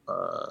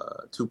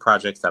 2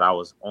 projects that I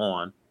was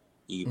on,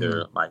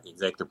 either like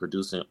executive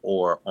producing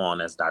or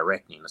on as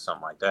directing or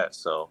something like that.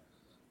 So,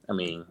 I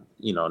mean,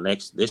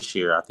 this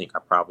year I think I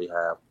probably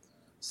have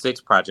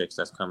 6 projects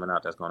that's coming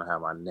out that's going to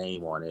have my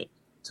name on it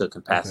to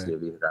capacity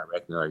of either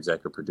directing or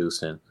executive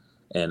producing,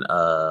 and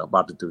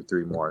about to do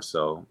 3 more.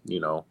 So,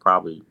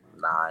 probably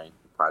 9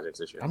 projects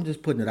this year. I'm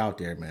just putting it out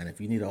there, man. If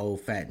you need an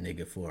old fat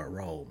nigga for a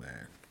role,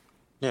 man.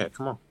 Yeah,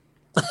 come on.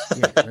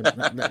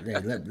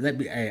 Let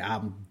me. Hey,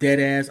 I'm dead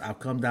ass. I'll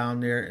come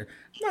down there.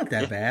 It's not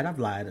that bad. I've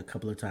lied a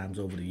couple of times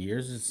over the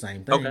years. It's the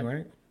same thing,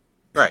 right?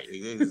 Right,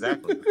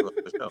 exactly.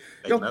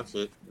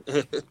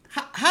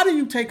 How do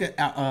you take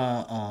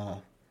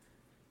an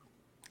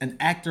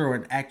actor or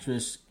an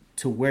actress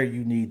to where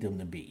you need them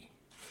to be?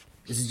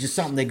 Is it just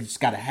something they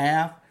just got to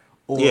have,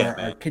 or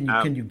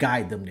can you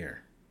guide them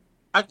there?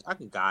 I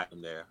can guide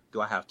them there. Do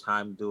I have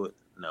time to do it?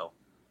 No.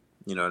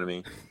 You know what I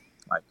mean?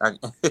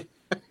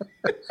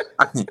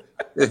 I,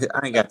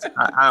 I ain't got.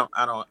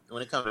 I don't.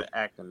 When it comes to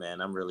acting,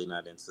 man, I'm really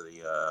not into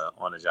the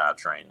on the job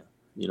training.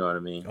 You know what I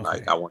mean? Okay.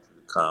 Like I want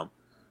you to come,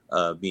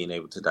 being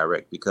able to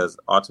direct because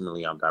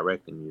ultimately I'm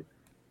directing you,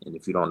 and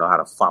if you don't know how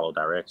to follow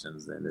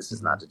directions, then this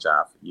is not the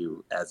job for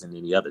you, as in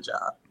any other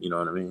job. You know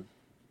what I mean?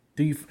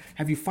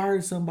 Have you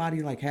fired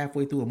somebody like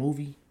halfway through a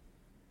movie?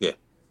 Yeah.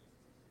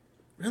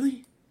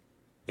 Really?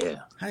 Yeah.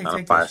 How do I you done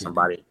take fired that shit?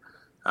 somebody.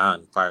 I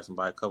done fired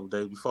somebody a couple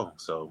days before,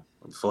 so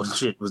before the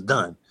shit was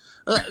done.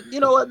 You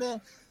know what,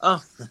 man?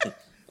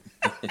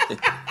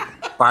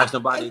 Fired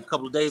somebody a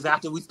couple of days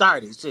after we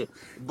started, shit.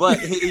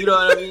 But you know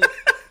what I mean?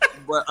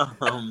 But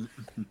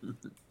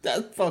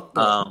That's fucked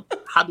up.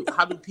 how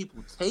do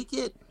people take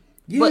it?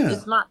 But Yeah.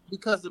 it's not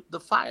because the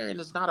firing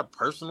is not a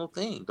personal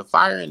thing. The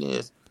firing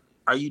is,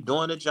 are you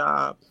doing a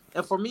job?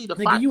 And for me,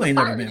 Nigga, you the ain't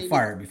never firing been ain't even.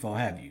 fired before,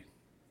 have you?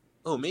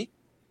 Oh, me?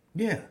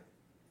 Yeah.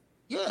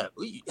 Yeah.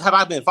 Have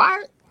I been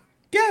fired?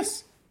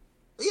 Yes.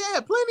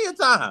 Yeah, plenty of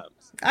times.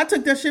 I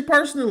took that shit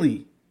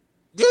personally.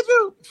 Did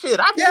you? Shit,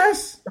 I didn't.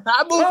 Yes.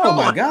 I moved Oh on.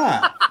 my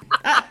god.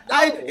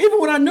 I No. even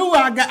when I knew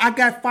I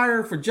got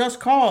fired for just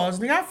cause,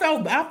 nigga,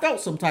 I felt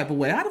some type of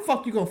way. How the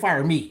fuck you gonna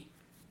fire me?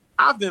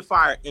 I've been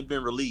fired and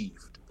been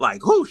relieved.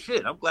 Like, oh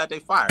shit, I'm glad they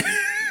fired me.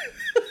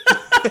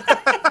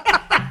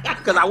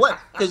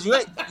 Because you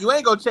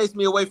ain't gonna chase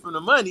me away from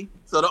the money.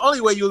 So the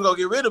only way you was gonna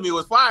get rid of me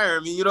was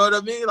firing me. You know what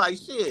I mean? Like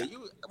shit.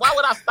 Why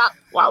would I stop?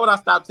 Why would I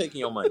stop taking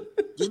your money?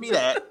 Give me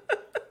that.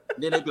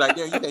 Then they'd be like,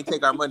 "Darren, you can't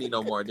take our money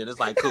no more." Then it's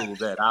like, "Cool,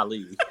 bet I'll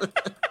leave."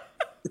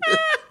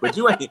 But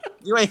you ain't.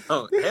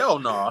 Hell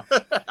no.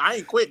 I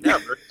ain't quit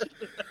never.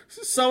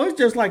 So it's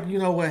just like, you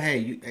know what, hey,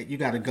 you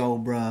gotta go,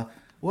 bruh.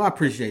 Well, I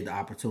appreciate the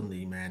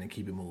opportunity, man, and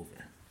keep it moving.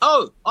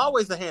 Oh,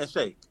 always a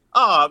handshake.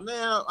 Oh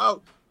man.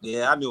 Oh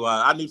yeah, I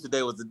knew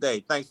today was the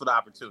day. Thanks for the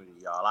opportunity,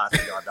 y'all. I'll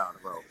see y'all down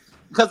the road.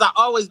 Because I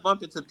always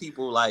bump into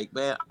people like,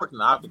 man, I worked in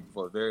the office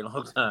for a very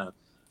long time.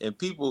 And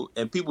people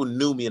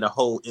knew me in the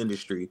whole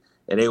industry.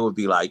 And they would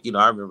be like,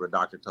 I remember a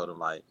doctor told him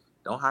like,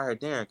 don't hire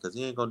Darren because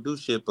he ain't gonna do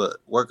shit but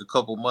work a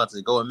couple months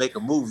and go and make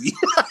a movie.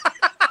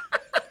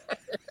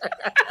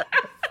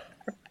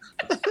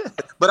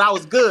 But I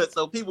was good,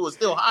 so people would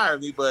still hire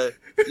me. But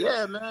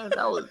yeah, man,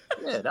 that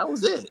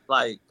was it.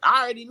 Like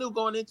I already knew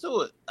going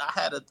into it. I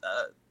had I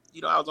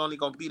was only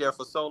gonna be there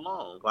for so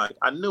long. Like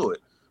I knew it,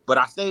 but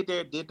I stayed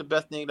there, did the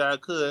best thing that I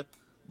could.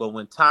 But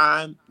when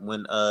I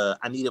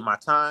needed my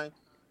time,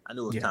 I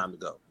knew it was Yeah. time to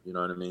go. You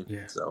know what I mean?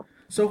 Yeah. So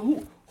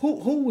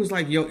who was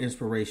like your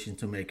inspiration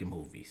to making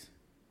movies?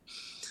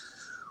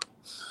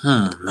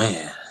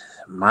 Man,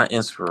 my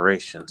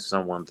inspiration,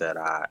 someone that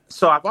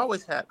I've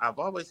always had,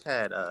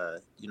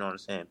 you know what I'm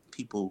saying,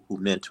 people who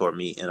mentor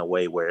me in a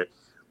way where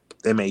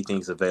they made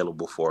things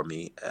available for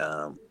me,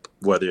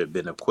 whether it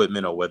been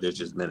equipment or whether it's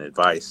just been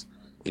advice,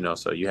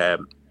 so you have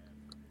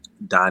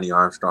Donnie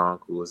Armstrong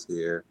who was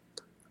here,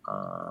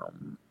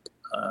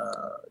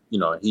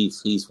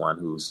 he's one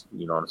who's,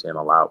 you know what I'm saying,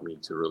 allowed me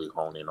to really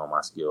hone in on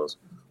my skills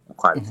on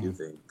quite a few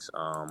things.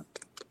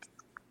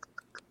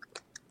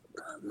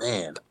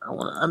 Man,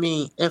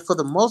 and for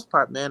the most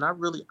part, man, I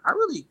really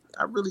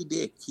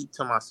did keep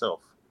to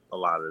myself a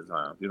lot of the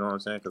time. You know what I'm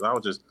saying? Because I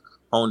was just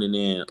honing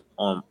in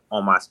on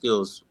my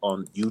skills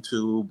on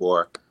YouTube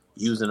or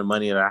using the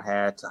money that I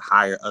had to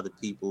hire other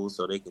people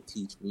so they could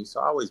teach me. So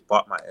I always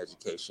bought my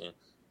education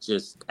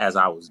just as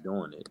I was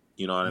doing it.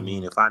 You know what I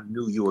mean? If I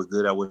knew you were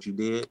good at what you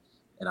did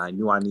and I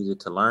knew I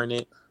needed to learn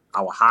it,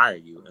 I would hire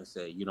you and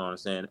say, you know what I'm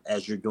saying?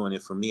 As you're doing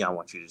it for me, I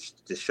want you to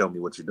just show me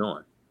what you're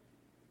doing.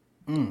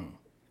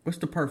 What's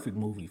the perfect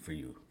movie for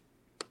you?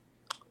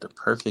 The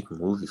perfect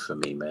movie for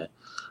me, man.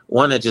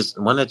 One that just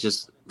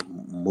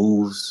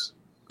moves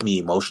me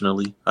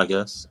emotionally, I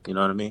guess. You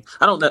know what I mean?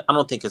 I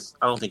don't think it's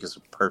a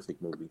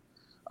perfect movie.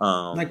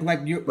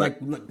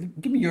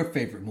 Give me your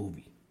favorite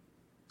movie.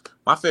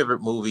 My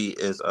favorite movie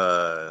is Do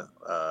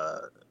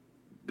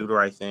the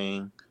Right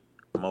Thing,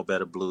 Mo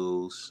Better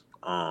Blues.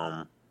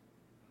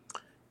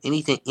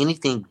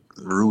 Anything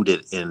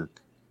rooted in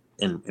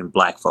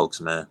black folks,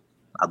 man.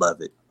 I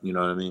love it. You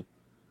know what I mean?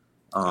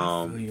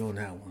 I feel you on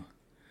that one. But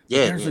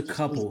Yeah, there's yeah.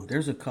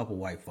 There's a couple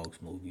white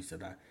folks movies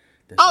that's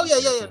Oh up yeah,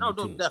 there yeah, yeah. for No, me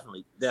too.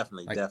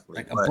 definitely.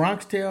 Like A But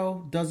Bronx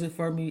Tale does it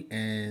for me,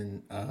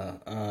 and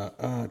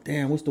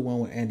damn, what's the one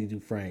with Andy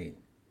Dufresne?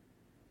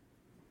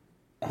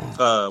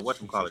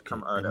 whatchamacallit?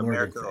 Come And Morgan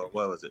America, or Freeman.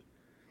 what was it?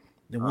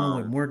 The one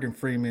with Morgan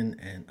Freeman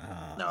and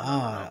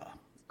No.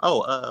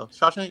 Oh,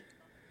 Shawshank.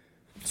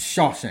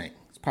 Shawshank.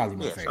 It's probably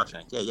my Yeah, favorite.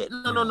 Shawshank. Yeah.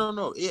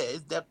 No. Yeah,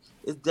 it's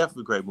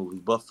definitely a great movie.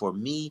 But for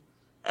me,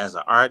 as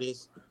an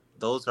artist,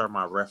 those are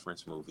my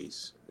reference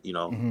movies.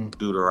 Do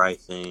the Right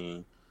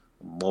Thing,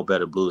 Mo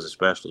Better Blues,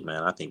 especially,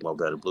 man. I think Mo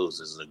Better Blues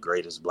is the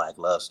greatest black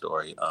love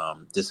story.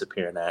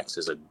 Disappearing Acts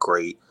is a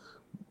great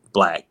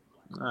black.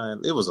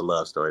 It was a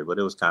love story, but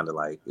it was kind of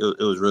like it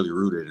was really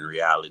rooted in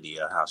reality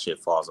of how shit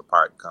falls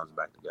apart and comes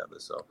back together.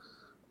 So,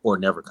 or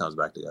never comes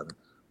back together.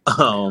 I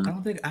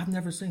don't think I've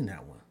never seen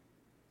that one.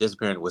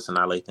 Disappearing with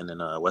Sanaa Lathan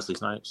and Wesley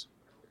Snipes.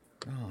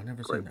 Oh, I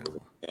never Great seen that movie.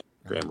 one. Yeah,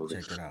 great movie.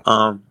 Check it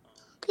out.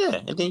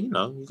 Yeah, and then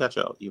you got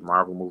your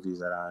Marvel movies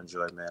that I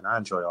enjoy, man. I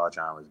enjoy all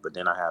genres, but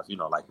then I have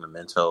like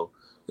Memento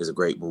is a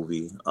great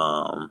movie.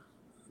 Quite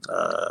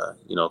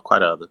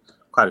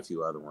a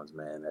few other ones,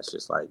 man. That's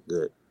just like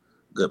good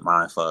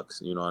mind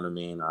fucks. You know what I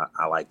mean?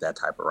 I like that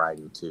type of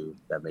writing too.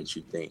 That makes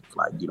you think.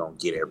 Like you don't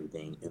get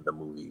everything in the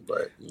movie,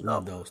 but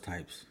Love those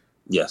types.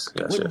 Yes.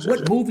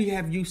 What movie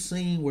have you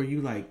seen where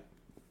you like,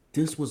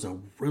 this was a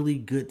really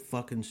good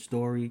fucking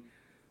story,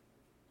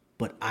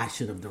 but I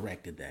should have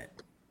directed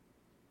that?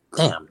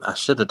 Damn, I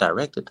should have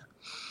directed.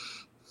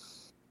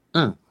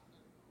 Mm.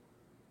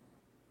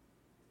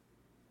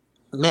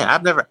 Man,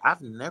 I've never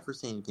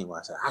seen anything where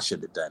I said I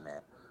should have done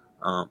that,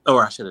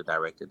 or I should have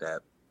directed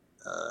that.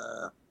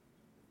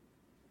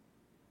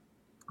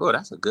 Oh,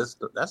 that's a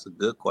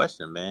good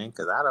question, man.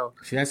 Because I don't.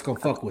 See, that's gonna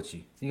fuck with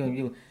you. Yeah,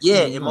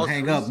 You gonna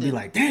hang up and be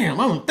like, "Damn,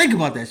 I don't think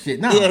about that shit."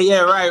 No.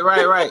 Yeah,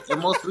 right.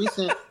 And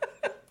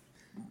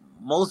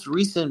most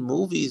recent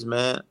movies,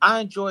 man,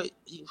 I just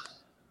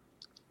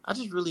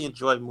really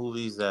enjoy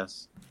movies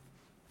that's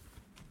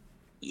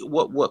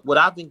what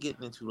I've been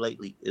getting into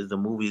lately is the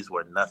movies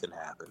where nothing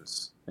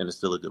happens and it's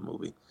still a good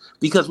movie.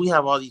 Because we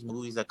have all these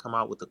movies that come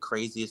out with the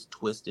craziest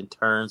twists and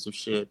turns of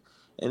shit,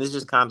 and it's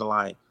just kind of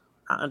like,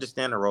 I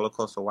understand the roller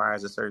coaster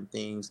rides of certain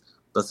things,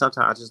 but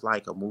sometimes I just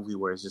like a movie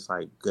where it's just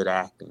like good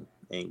acting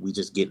and we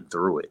just getting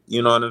through it.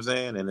 You know what I'm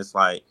saying? And it's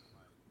like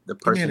the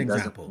person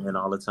doesn't win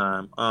all the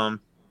time.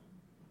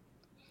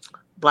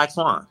 Black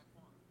Swan.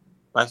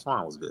 Black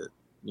Swan was good.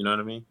 You know what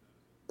I mean?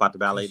 About the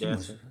ballet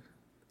dancer.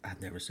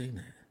 I've never seen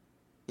that.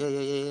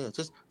 Yeah.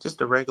 Just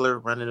the regular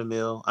run of the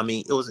mill. I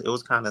mean, it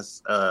was kind of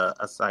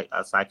a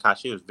psychotic.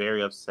 She was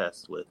very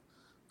obsessed with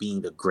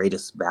being the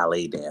greatest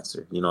ballet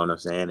dancer. You know what I'm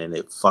saying? And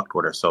it fucked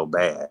with her so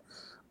bad.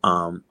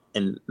 And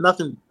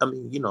nothing. I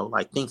mean,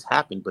 like things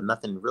happen, but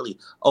nothing really.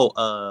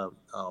 Water.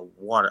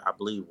 I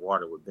believe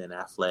Water with Ben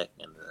Affleck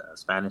and the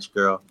Spanish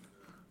girl,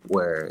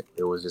 where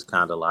it was just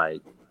kind of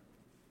like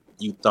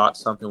you thought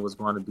something was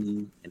going to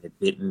be, and it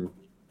didn't.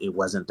 It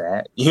wasn't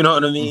that, you know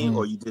what I mean? Mm-hmm.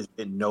 Or you just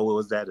didn't know it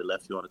was that. It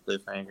left you on a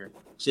cliffhanger.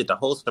 Shit, the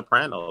whole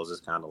Sopranos is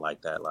kind of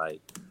like that.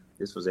 Like,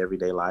 this was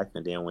everyday life,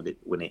 and then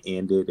when it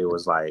ended, it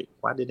was like,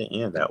 why did it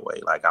end that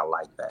way? Like, I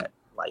like that.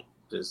 Like,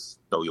 just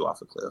throw you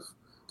off a cliff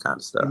kind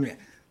of stuff. I mean,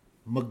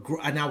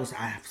 and I was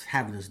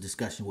having this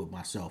discussion with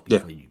myself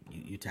before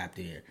you tapped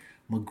in.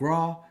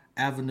 McGraw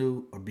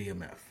Avenue or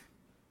BMF?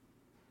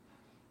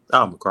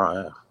 Oh,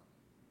 McGraw Ave.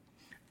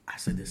 I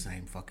said the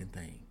same fucking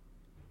thing.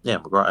 Yeah,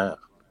 McGraw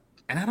Ave.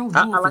 And I don't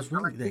know if it's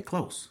really that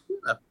close.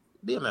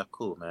 BMF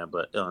cool, man,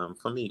 but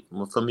for me,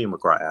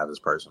 McGraw Ave is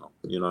personal.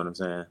 You know what I'm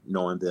saying?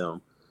 Knowing them,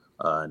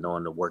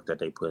 knowing the work that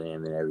they put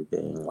in and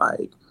everything.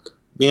 Like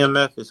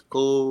BMF is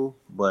cool,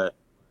 but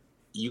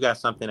you got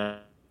something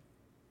that.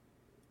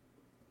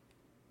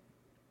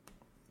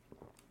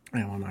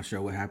 I'm not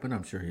sure what happened.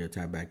 I'm sure he'll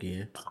tap back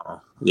in.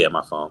 Yeah,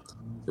 my phone.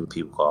 When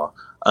people call,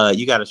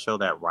 you got to show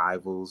that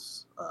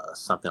rivals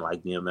something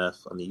like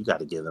BMF. I mean, you got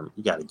to give them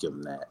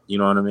that. You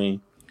know what I mean?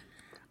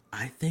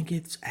 I think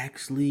it's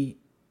actually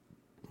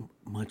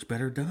much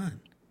better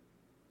done.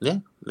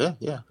 Yeah. I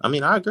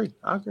mean, I agree.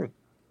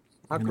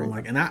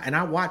 And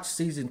I watched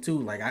season 2.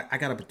 Like I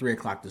got up at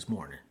 3:00 this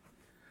morning.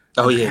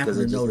 Oh yeah, because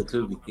it just hit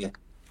Tubi. Yeah.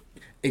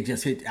 It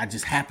just hit. I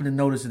just happened to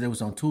notice that it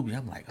was on Tubi.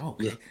 I'm like, oh,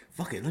 okay,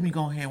 fuck it. Let me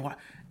go ahead and watch.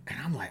 And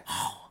I'm like,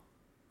 oh,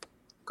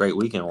 great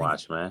weekend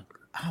watch, man.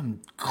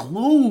 I'm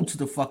glued to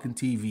the fucking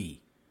TV.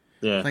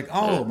 Yeah. Like,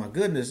 oh my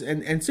goodness.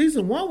 And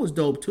season 1 was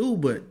dope too,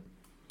 but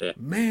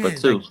man, but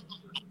 2. Like,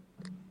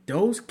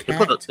 those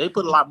cats, they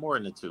put a lot more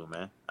in the 2,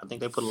 man. I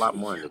think they put a lot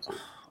more in the 2.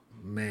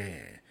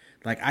 Man,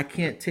 like I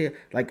can't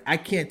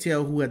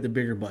tell who had the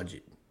bigger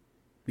budget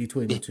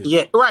between the 2.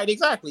 Yeah, right,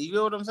 exactly. You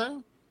know what I'm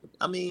saying?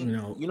 I mean,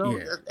 yeah.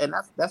 And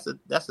that's the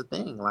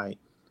thing. Like,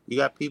 you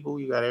got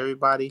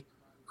everybody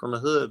from the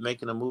hood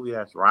making a movie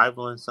that's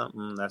rivaling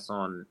something that's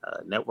on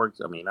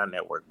networks. I mean, not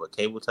network, but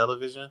cable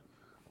television.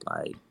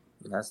 Like,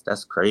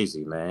 that's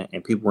crazy, man.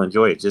 And people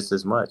enjoy it just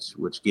as much,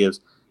 which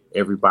gives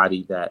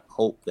everybody that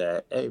hope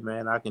that, hey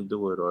man, I can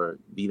do it, or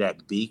be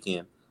that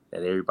beacon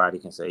that everybody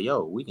can say,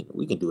 yo, we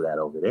can do that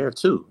over there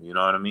too. You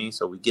know what I mean?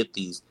 So we get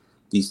these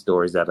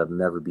stories that'll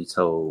never be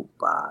told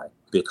by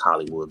big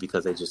Hollywood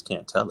because they just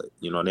can't tell it.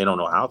 You know, they don't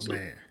know how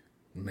to.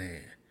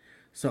 Man.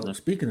 So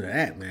speaking of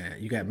that, man,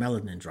 you got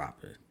Melanin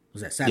dropping.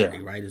 Was that Saturday,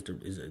 right? Is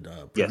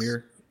it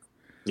premiere?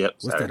 Yep.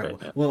 What's Saturday,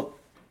 that? Well,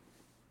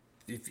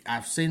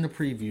 I've seen the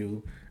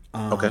preview.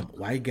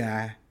 White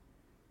guy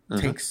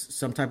takes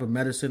some type of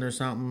medicine or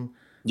something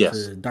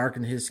to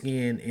darken his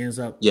skin, ends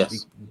up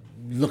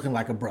looking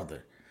like a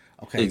brother.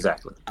 Okay.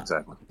 Exactly.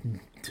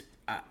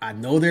 I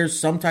know there's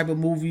some type of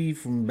movie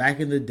from back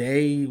in the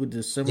day with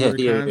the similar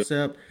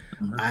concept.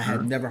 Mm-hmm. I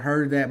had never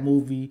heard of that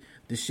movie.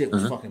 The shit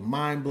was fucking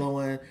mind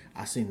blowing.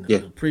 I seen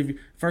the preview.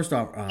 First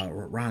off,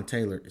 Ron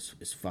Taylor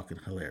is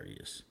fucking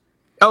hilarious.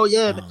 Oh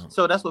yeah,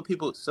 so that's what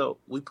people. So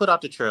we put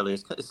out the trailer.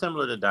 It's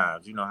similar to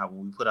Dimes. You know how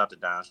when we put out the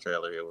Dimes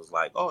trailer, it was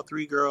like, oh,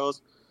 3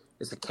 girls.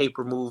 It's a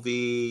caper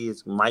movie.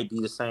 It might be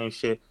the same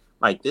shit.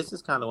 Like, this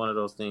is kind of one of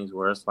those things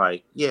where it's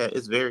like, yeah,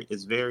 it's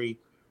very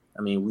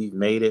I mean, we've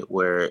made it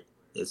where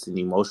it's an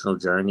emotional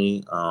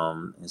journey,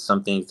 and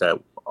some things that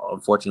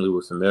unfortunately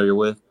we're familiar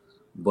with,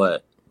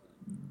 but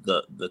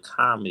the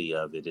comedy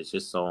of it is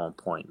just so on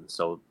point and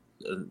so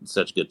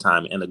such good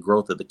timing, and the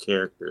growth of the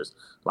characters,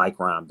 like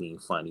Ron being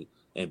funny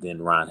and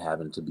then Ron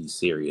having to be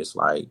serious.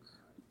 Like,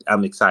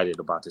 I'm excited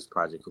about this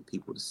project for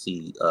people to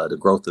see the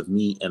growth of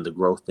me and the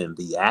growth in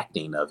the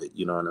acting of it.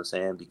 You know what I'm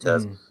saying?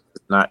 Because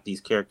it's not,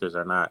 these characters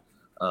are not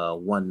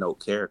one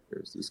note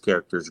characters. These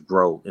characters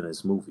grow in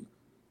this movie.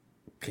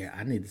 Yeah,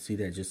 I need to see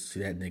that just to see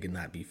that nigga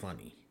not be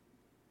funny.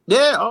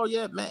 Yeah, oh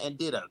yeah, man, and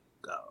did a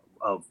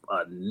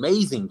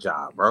amazing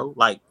job, bro.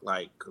 Like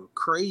a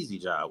crazy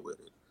job with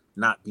it,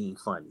 not being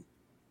funny.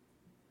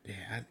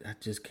 Yeah, I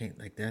just can't,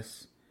 like,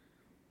 that's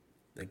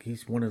like,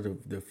 he's one of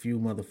the few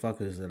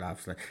motherfuckers that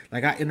I've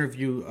like I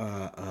interview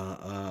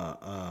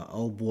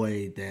old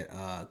boy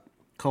that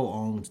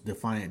co-owns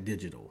Defiant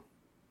Digital.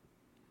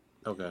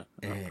 Okay.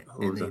 And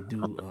they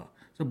do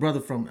it's a brother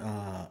from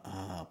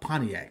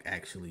Pontiac,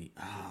 actually.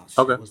 Oh shit,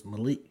 Okay. it was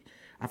Malik.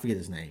 I forget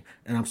his name.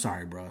 And I'm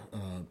sorry, bro.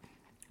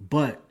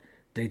 But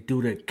they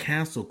do the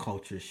cancel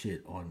culture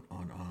shit on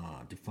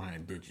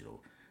Defiant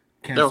Digital.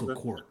 Cancel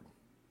Court.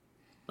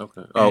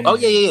 Okay. Oh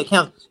yeah.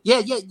 Cancel.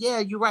 Yeah.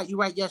 You're right.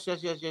 Yes.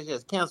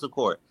 Cancel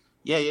Court.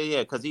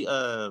 Yeah. Because he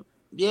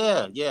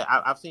yeah.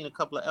 I've seen a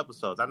couple of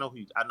episodes. I know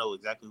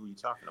exactly who you're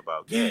talking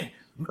about. Yeah.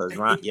 Because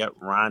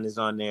Ron is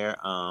on there.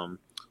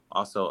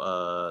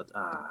 Also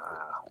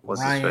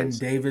what's Ryan his face?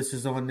 Davis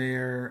is on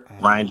there.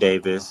 Ryan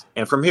Davis,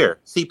 and from here,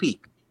 CP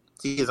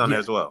is on there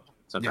as well.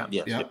 Sometimes,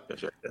 yes.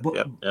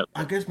 But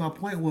I guess my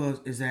point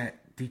is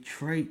that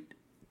Detroit,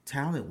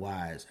 talent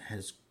wise,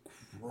 has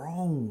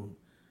grown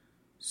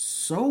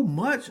so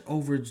much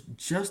over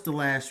just the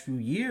last few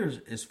years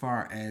as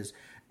far as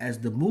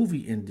the movie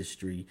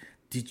industry.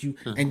 Did you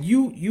and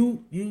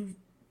you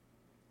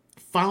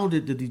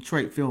founded the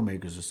Detroit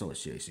Filmmakers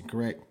Association,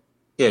 correct?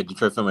 Yeah,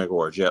 Detroit Filmmaker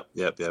Awards. Yep.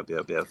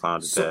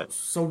 Founded that.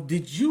 So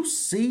did you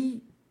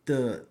see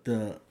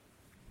the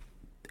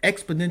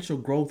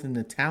exponential growth in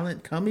the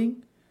talent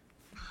coming?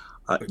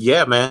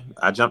 Yeah, man.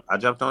 I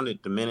jumped on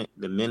it the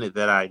minute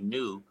that I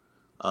knew.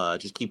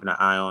 Just keeping an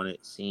eye on it,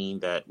 seeing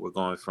that we're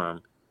going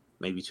from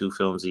maybe 2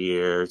 films a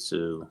year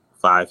to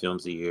 5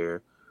 films a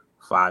year,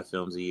 5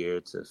 films a year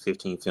to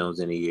 15 films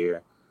in a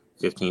year,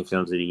 15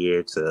 films in a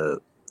year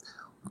to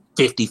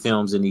 50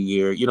 films in a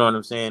year. You know what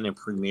I'm saying? And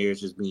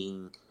premieres just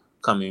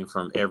coming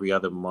from every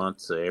other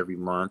month to every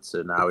month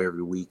to now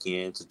every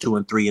weekend to 2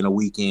 and 3 in a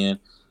weekend.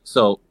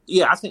 So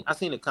yeah, I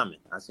seen it coming.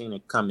 I seen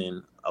it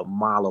coming a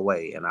mile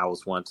away, and I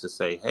was one to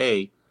say,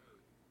 hey,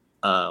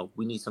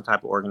 we need some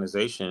type of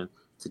organization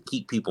to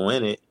keep people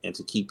in it and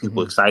to keep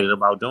people excited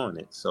about doing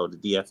it. So the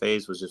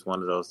DFAs was just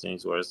one of those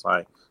things where it's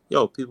like,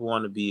 yo, people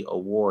want to be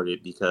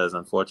awarded, because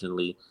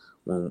unfortunately,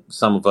 when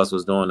some of us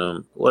was doing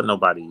them, wasn't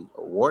nobody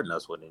awarding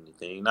us with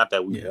anything. Not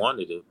that we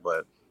wanted it,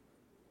 but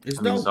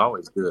it's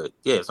always good.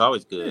 Yeah, it's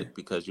always good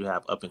because you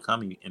have up and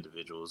coming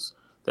individuals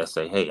that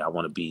say, hey, I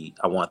want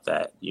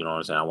that. You know what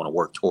I'm saying? I want to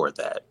work toward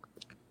that.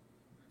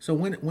 So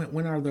when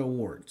are the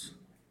awards?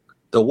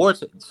 The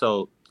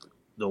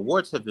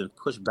awards have been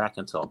pushed back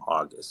until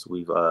August.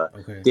 We've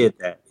did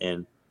that,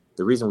 and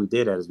the reason we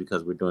did that is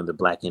because we're doing the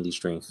Black Indie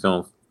Stream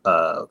Film.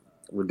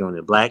 We're doing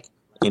the Black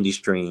Indie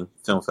Stream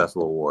Film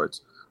Festival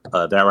Awards.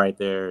 That right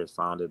there is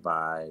founded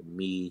by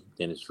me,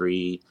 Dennis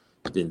Reed,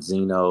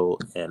 Benzino,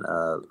 and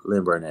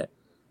Lynn Burnett.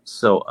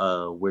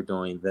 So we're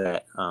doing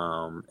that,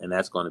 and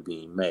that's going to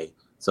be in May.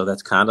 So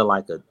that's kind of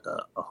like a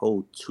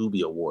whole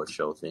Tubi award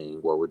show thing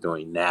where we're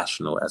doing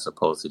national as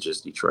opposed to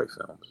just Detroit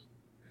films.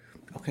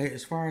 Okay,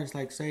 as far as,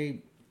 like,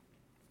 say,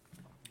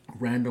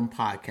 random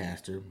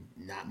podcaster,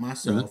 not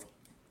myself,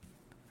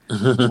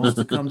 wants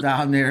to come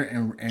down there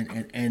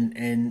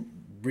and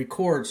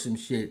record some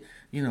shit,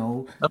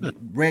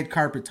 red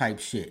carpet type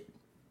shit.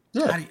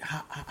 Yeah.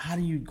 How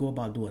do you go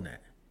about doing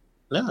that?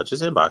 No,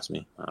 just inbox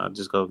me. I'll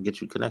just go get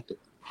you connected.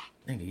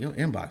 Nigga, your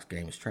inbox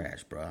game is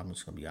trash, bro. I'm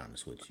just gonna be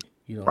honest with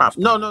you. No.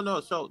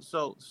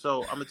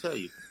 So I'm gonna tell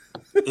you,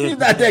 you're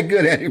not that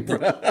good at it, bro.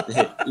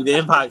 Either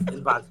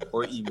inbox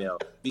or email,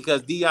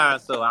 because Dion.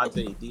 So I'll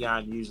tell you,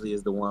 Dion usually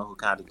is the one who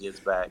kind of gets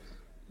back.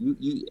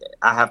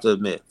 I have to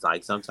admit,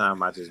 like,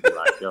 sometimes I just be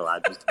like, yo, I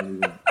just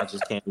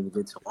can't even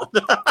get to him.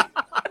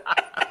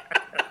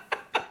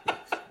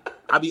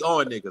 I be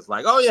on niggas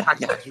like, oh yeah, I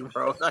got you,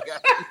 bro. I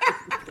got you.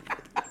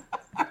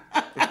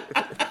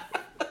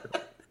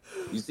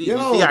 You see,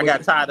 I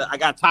got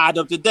tied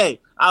up today.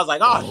 I was like,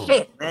 oh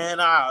shit, man.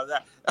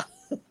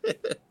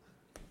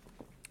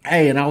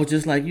 Hey, and I was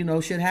just like,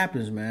 shit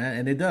happens, man,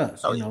 and it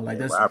does.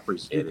 That's. I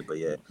appreciate it, but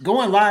yeah,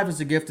 going live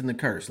is a gift and a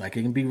curse. Like,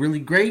 it can be really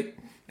great,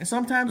 and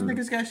sometimes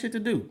niggas got shit to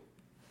do.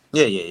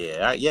 Yeah.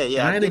 I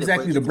ain't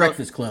exactly the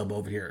Breakfast Club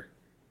over here.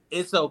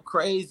 It's so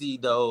crazy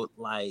though.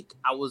 Like,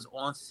 I was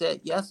on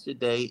set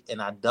yesterday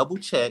and I double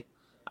checked.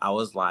 I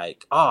was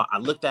like, I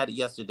looked at it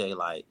yesterday.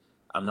 Like,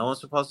 I know I'm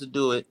supposed to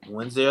do it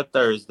Wednesday or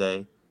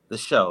Thursday, the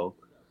show.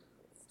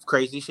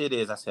 Crazy shit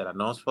is, I said, I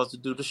know I'm supposed to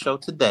do the show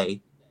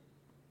today.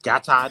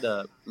 Got tied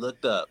up,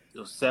 looked up. It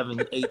was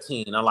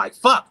 7:18. I'm like,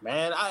 fuck,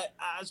 man. I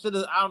should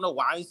have. I don't know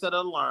why I set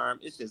an alarm.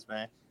 It's just,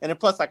 man. And then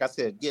plus, like I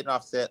said, getting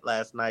off set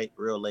last night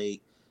real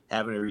late,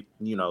 having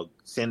to,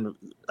 send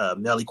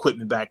mail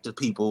equipment back to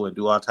people and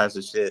do all types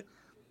of shit.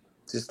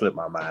 Just slipped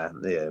my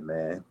mind. Yeah,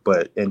 man.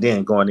 And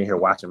then going in here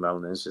watching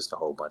Melanin, it's just a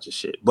whole bunch of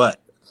shit. But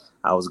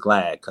I was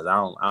glad because I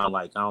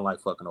don't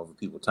like fucking over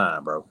people's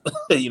time, bro.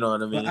 You know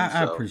what I mean? Well,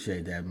 I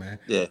appreciate that, man.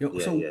 Yeah.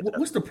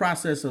 What's the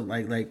process of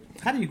like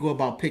how do you go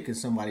about picking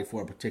somebody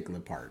for a particular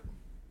part?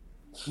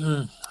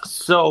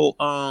 So,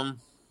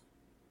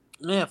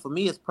 man, for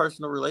me, it's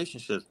personal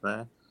relationships,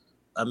 man.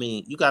 I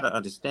mean, you got to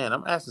understand.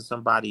 I'm asking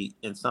somebody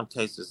in some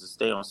cases to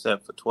stay on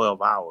set for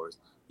 12 hours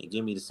and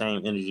give me the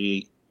same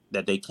energy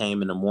that they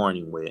came in the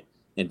morning with,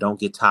 and don't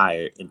get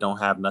tired and don't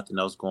have nothing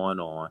else going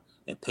on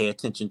and pay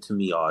attention to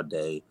me all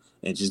day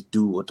and just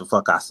do what the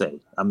fuck I say.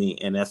 I mean,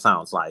 and that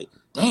sounds like,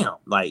 damn,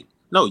 like,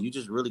 no, you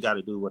just really got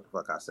to do what the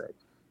fuck I say.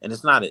 And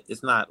it's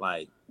not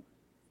like,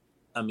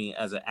 I mean,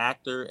 as an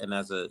actor and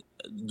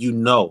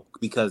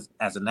because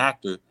as an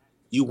actor,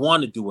 you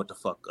want to do what the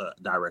fuck a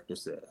director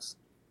says.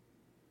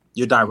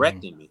 You're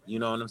directing me. You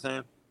know what I'm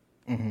saying?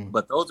 Mm-hmm.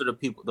 But those are the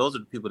people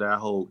that I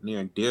hold near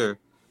and dear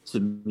to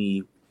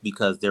me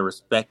because they're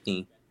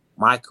respecting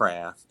my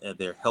craft and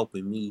they're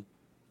helping me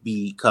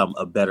become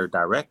a better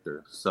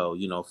director. So,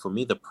 for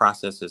me, the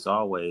process is I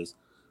always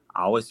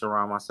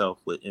surround myself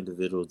with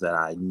individuals that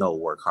I know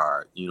work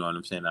hard. You know what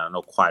I'm saying? I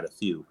know quite a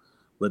few.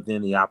 But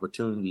then the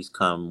opportunities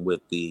come with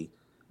the,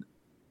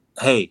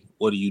 hey,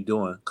 what are you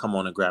doing? Come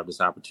on and grab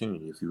this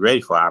opportunity. If you're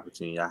ready for an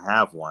opportunity, I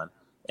have one.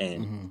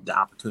 And the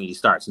opportunity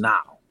starts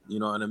now. You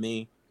know what I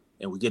mean?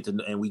 And we get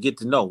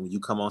to know when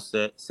you come on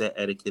set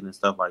etiquette and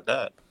stuff like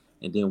that.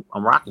 And then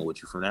I'm rocking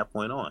with you from that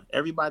point on.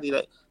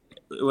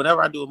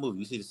 Whenever I do a movie,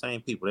 you see the same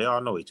people. They all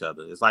know each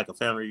other. It's like a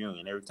family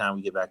reunion every time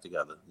we get back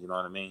together. You know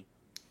what I mean?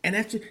 And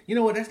that's just,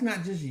 that's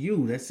not just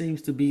you. That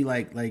seems to be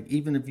like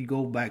even if you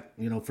go back,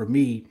 for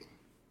me,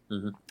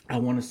 I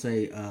want to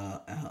say,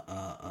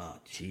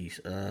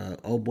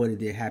 old boy that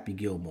did Happy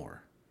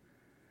Gilmore.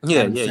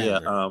 Adam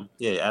Sandler.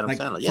 Adam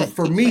Sandler. Yeah.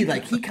 For me,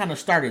 like he kind of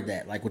started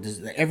that, like with this,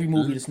 every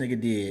movie this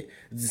nigga did,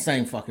 it's the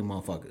same fucking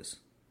motherfuckers.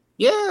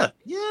 Yeah.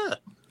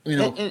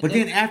 But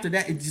then after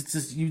that, it's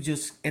just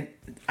and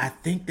I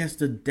think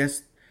that's a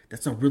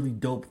really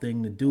dope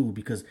thing to do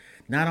because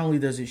not only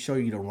does it show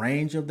you the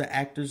range of the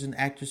actors and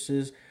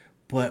actresses,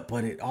 but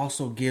it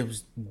also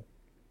gives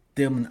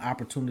them an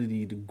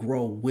opportunity to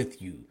grow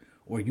with you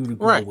or you to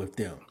grow with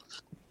them.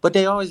 But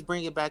they always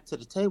bring it back to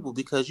the table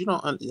because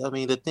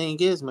the thing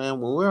is, man,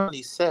 when we're on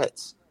these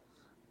sets,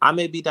 I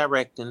may be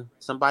directing,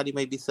 somebody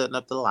may be setting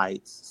up the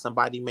lights,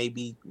 somebody may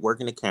be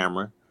working the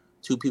camera,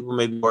 2 people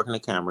may be working the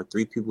camera,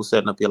 3 people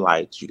setting up your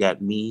lights. You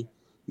got me,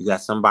 you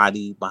got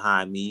somebody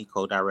behind me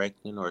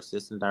co-directing or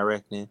assistant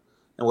directing.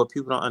 And what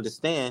people don't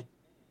understand,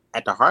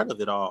 at the heart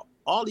of it all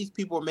these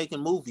people are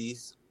making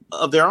movies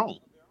of their own.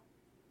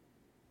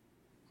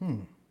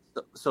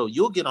 So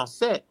you'll get on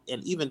set,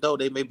 and even though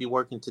they may be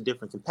working to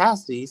different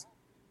capacities,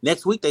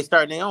 next week they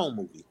start their own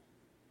movie.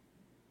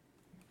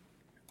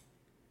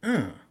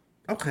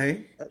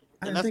 Okay.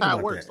 And that's how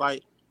it works. That.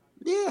 Like,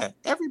 yeah,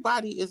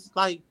 everybody is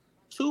like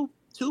two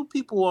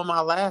people on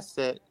my last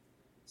set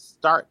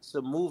starts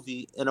a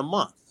movie in a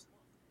month,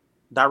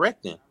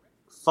 directing,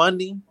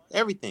 funding,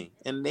 everything,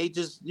 and they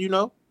just they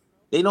know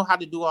how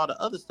to do all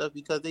the other stuff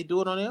because they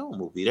do it on their own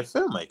movie. They're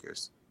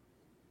filmmakers.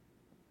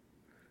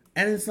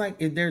 And it's like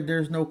if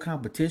there's no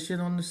competition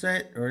on the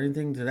set or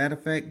anything to that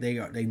effect.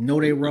 They know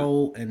their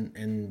role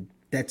and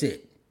that's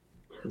it.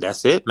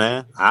 That's it,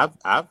 man.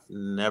 I've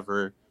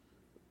never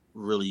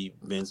really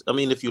been. I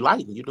mean, if you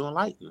lighten, you're doing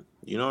lighting.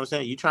 You know what I'm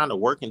saying? You're trying to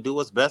work and do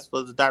what's best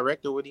for the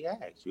director. What he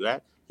asks you.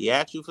 He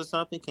asks you for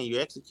something. Can you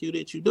execute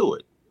it? You do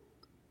it.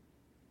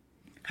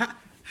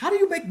 How do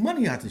you make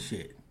money out of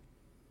shit?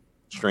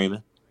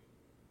 Streaming.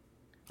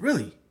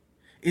 Really?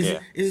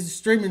 Is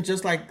streaming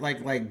just like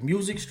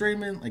music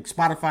streaming, like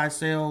Spotify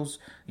sales?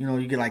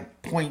 You get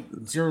like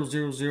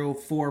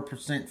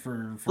 0.0004%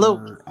 for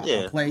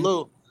a play. A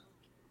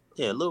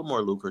little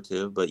more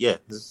lucrative, but yeah,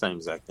 it's the same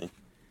exact thing.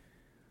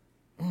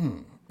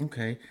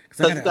 Okay,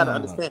 because you gotta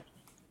understand.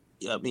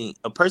 I mean,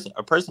 a person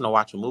will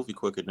watch a movie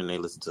quicker than they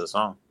listen to a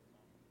song.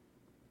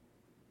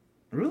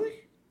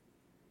 Really?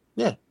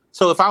 Yeah.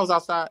 So if I was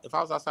outside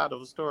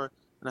of a store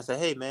and I said,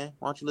 "Hey man,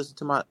 why don't you listen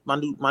to my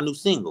new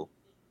single?"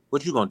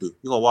 What you gonna do?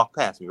 You gonna walk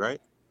past me,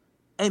 right?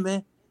 Hey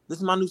man, this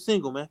is my new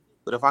single, man.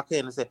 But if I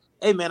came and say,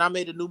 "Hey man, I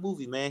made a new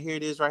movie, man. Here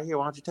it is, right here.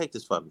 Why don't you take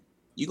this for me?"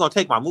 You gonna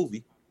take my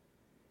movie?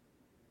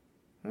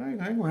 I ain't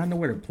gonna have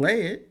nowhere to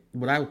play it,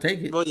 but I will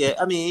take it. Well, yeah,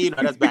 I mean,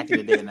 that's back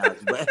in the day now.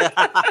 But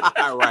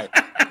right.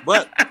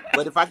 But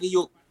if I give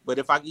you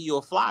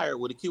a flyer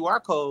with a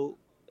QR code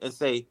and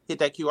say, hit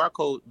that QR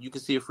code, you can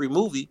see a free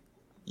movie.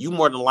 You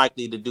more than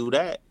likely to do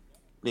that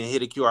than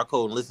hit a QR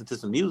code and listen to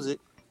some music.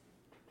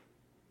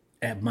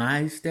 At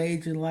my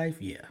stage in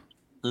life, yeah.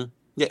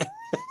 Yeah.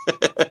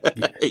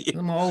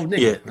 I'm an old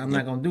nigga. Yeah. I'm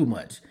not gonna do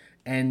much.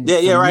 And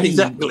right,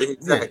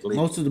 exactly.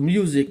 Most of the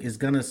music is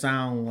gonna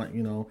sound like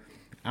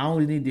I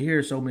only need to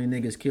hear so many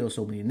niggas kill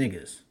so many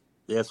niggas.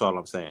 That's all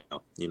I'm saying,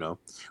 you know.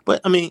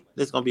 But I mean,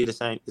 it's gonna be the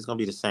same. It's gonna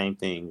be the same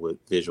thing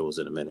with visuals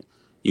in a minute.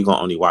 You're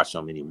gonna only watch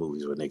so many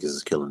movies where niggas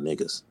is killing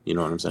niggas. You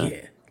know what I'm saying?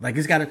 Yeah, like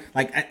it's gotta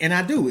like, and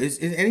I do. It's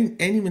and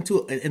even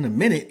to in a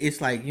minute,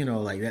 it's like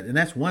like that, and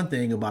that's one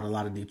thing about a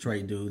lot of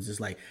Detroit dudes. It's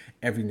like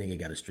every nigga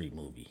got a street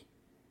movie.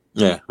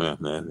 Yeah,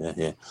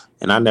 yeah.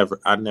 And I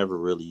never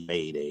really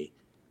made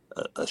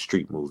a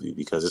street movie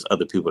because there's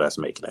other people that's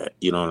making that.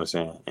 You know what I'm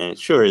saying? And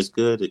sure, it's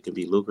good. It can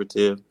be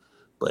lucrative,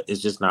 but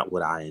it's just not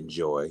what I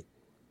enjoy.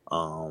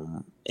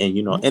 And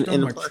Most of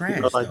them and are plus,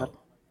 trash like though.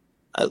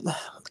 I,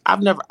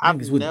 I've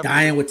Niggas with never.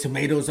 dying with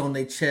tomatoes on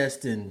their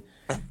chest, and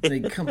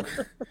they come.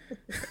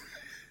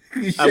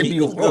 You I should mean, be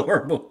it's good,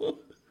 horrible.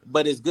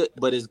 but it's good.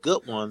 But it's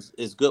good ones.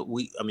 It's good.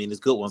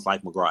 It's good ones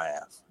like McGraw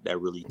Ave that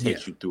really Yeah,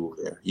 takes you through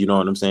there. You know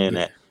what I'm saying?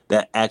 yeah,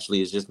 That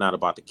actually is just not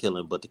about the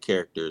killing, but the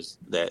characters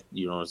that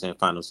you know what I'm saying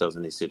find themselves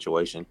in this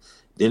situation.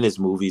 Then it's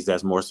movies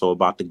that's more so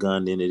about the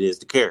gun than it is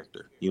the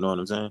character. You know what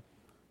I'm saying?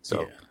 yeah,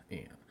 So yeah.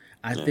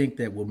 I yeah. think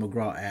that with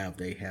McGraw Ave,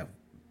 they have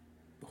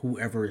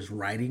whoever is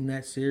writing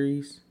that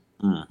series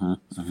hmm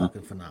is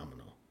fucking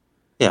phenomenal.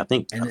 Yeah, I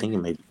And think it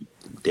may be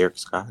Derek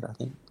Scott. I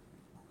think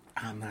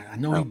I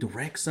know he um,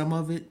 directs some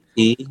of it.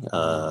 he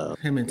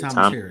Him and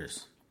Thomas Tom.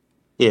 Harris.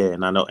 Yeah,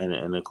 and I know,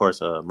 and of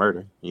course,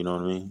 Murder. You know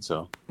what I mean?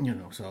 So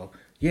So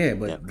yeah,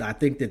 yeah, but I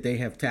think that they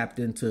have tapped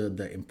into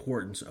the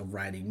importance of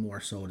writing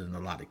more so than a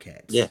lot of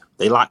yeah, cats.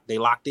 they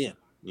locked in.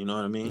 You know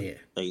what I mean? Yeah,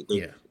 They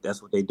yeah.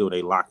 that's what they do.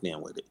 They locked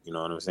in with it. You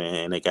know what I'm saying?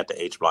 And they got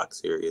the H Block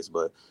series.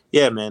 But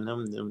yeah, man,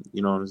 them,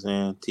 you know what I'm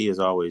saying? T is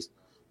always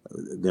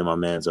them my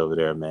man's over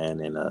there,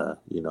 man. And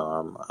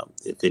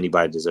if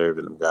anybody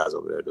deserving them guys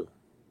over there do.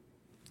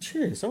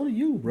 Shit, so do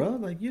you, bro.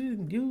 Like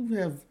you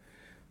have,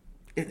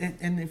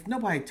 and if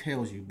nobody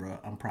tells you, bro,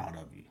 I'm proud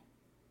of you.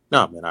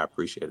 No, man, I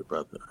appreciate it,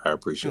 brother. I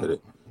appreciate Yo,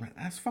 it. man,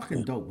 that's fucking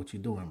Yeah. dope what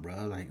you're doing, bro.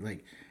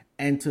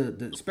 And to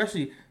the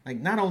especially like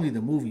not only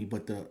the movie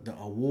but the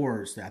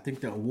awards. I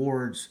think the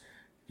awards,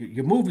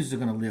 your movies are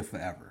gonna live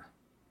forever,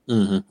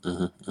 Hmm.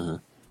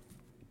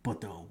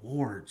 but the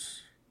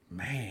awards,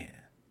 man,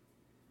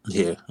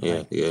 Yeah,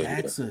 like yeah.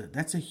 that's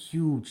a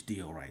huge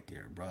deal right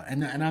there, bro.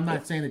 And I'm Yeah.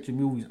 not saying that your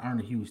movies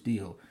aren't a huge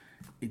deal.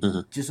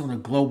 Hmm. Just on a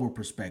global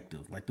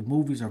perspective, like the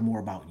movies are more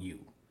about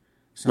you,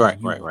 something Right,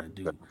 you right, want right.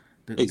 to do.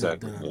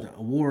 Exactly. Yeah, The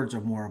awards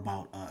are more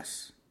about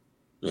us.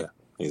 yeah,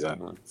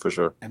 exactly, for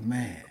sure. And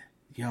man,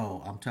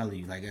 yo, I'm telling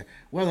you, like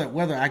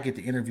whether I get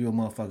to interview a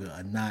motherfucker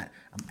or not,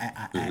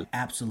 I Hmm.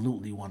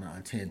 absolutely want to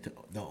attend to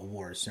the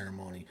award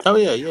ceremony. Oh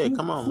yeah.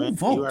 Come on, Who man.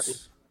 You already.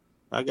 votes?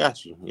 I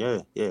got you.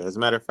 Yeah. As a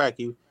matter of fact,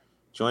 you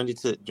joined it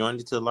to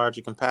a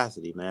larger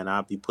capacity, man.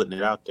 I'll be putting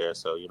it out there.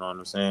 So you know what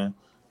I'm saying?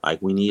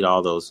 Like we need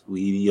all those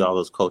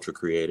culture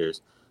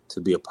creators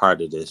to be a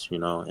part of this, you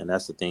know. And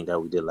that's the thing that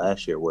we did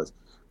last year was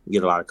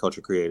get a lot of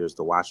culture creators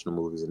to watch the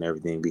movies and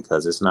everything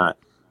because it's not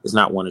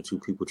one or two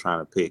people trying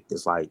to pick.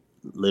 It's like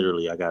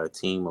literally I got a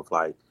team of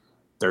like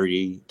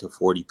 30 to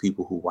 40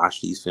 people who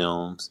watch these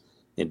films.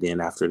 And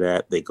then after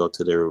that, they go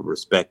to their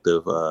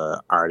respective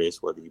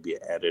artists, whether you be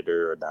an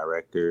editor or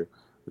director,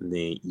 and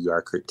then you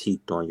are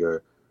critiqued on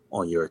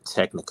your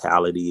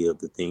technicality of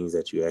the things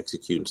that you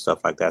execute and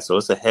stuff like that. So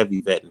it's a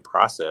heavy vetting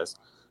process,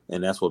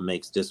 and that's what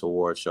makes this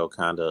award show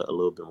kind of a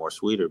little bit more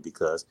sweeter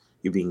because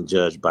you're being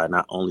judged by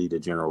not only the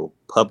general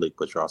public,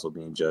 but you're also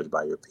being judged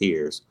by your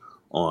peers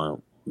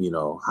on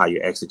how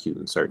you're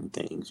executing certain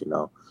things,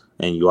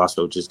 and you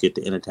also just get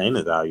the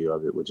entertainment value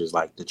of it, which is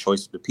like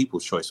the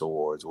People's Choice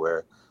Awards,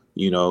 where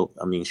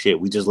I mean, shit,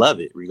 we just love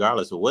it,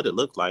 regardless of what it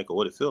looked like or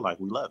what it feel like.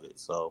 We love it.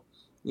 So,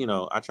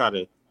 I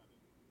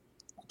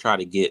try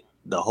to get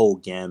the whole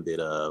gambit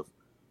of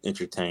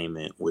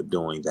entertainment with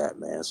doing that,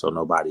 man. So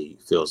nobody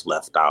feels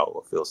left out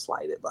or feels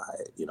slighted by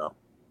it.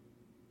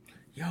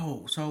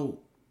 Yo, so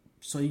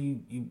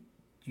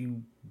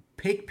you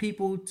pick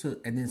people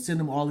to and then send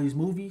them all these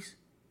movies.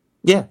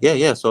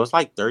 Yeah. So it's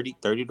like 30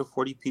 to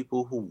 40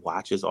 people who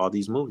watches all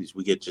these movies.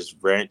 We get just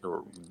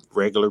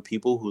regular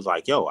people who's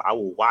like, yo, I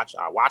watched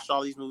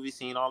all these movies,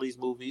 seen all these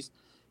movies.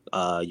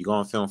 You go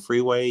on Film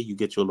Freeway, you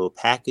get your little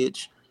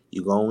package,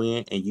 you go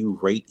in and you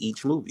rate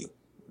each movie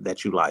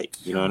that you like.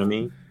 You know what I Yo,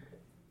 mean?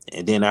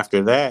 And then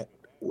after that,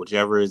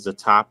 whichever is the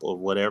top of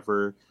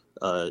whatever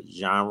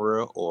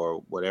genre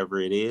or whatever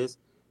it is,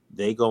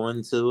 they go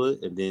into it.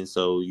 And then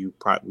so we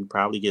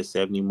probably get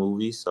 70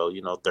 movies. So,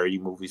 30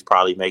 movies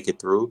probably make it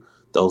through.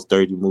 Those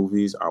 30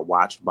 movies are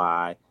watched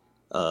by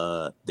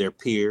their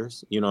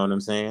peers. You know what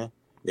I'm saying?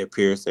 Their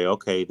peers say,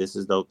 okay, this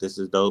is dope, this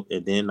is dope.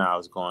 And then I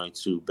was going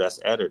to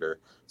best editor.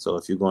 So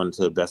if you're going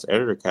into the best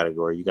editor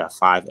category, you got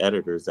 5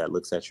 editors that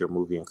looks at your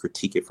movie and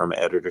critique it from an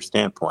editor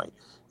standpoint.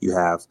 You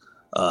have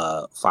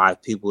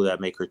 5 people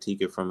that may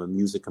critique it from a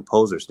music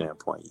composer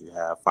standpoint. You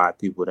have 5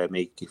 people that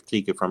may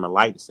critique it from a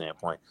lighting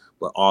standpoint,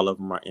 but all of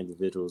them are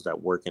individuals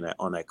that work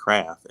on that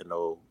craft and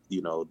know,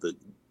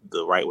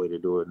 the right way to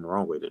do it and the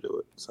wrong way to do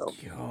it. So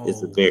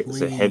yo,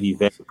 it's a heavy please.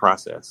 vetting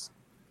process.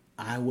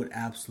 I would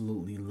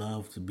absolutely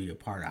love to be a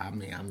part of. I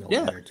mean, I'm no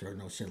Yeah. editor or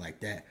no shit like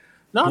that,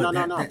 No, But no,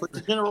 no, no. But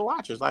the general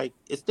watchers, like,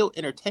 it's still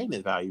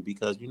entertainment value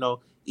because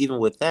even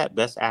with that,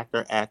 best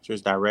actor,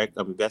 actress,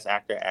 best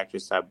actor,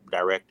 actress,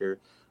 director,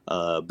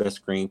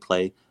 best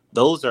screenplay.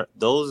 Those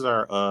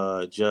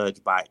are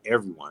judged by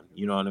everyone.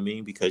 You know what I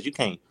mean? Because you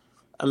can't.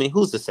 I mean,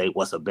 who's to say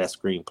what's a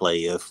best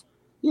screenplay if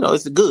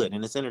it's good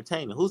and it's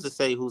entertaining? Who's to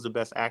say who's the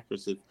best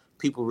actress if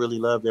people really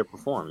love their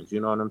performance? You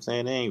know what I'm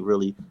saying? They ain't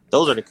really.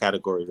 Those are the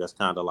categories that's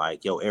kind of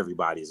like, yo,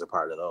 everybody's a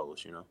part of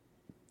those.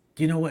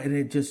 you know what? And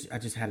I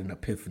just had an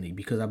epiphany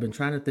because I've been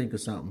trying to think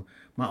of something.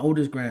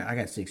 I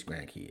got 6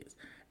 grandkids,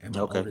 and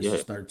my Okay. oldest Yeah.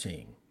 is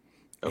 13.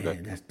 Okay.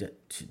 And that's the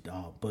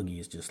dog. Boogie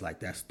is just like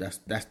that's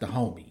the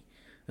homie.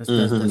 That's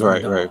my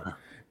Right. Right. dog.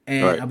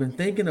 And Right. I've been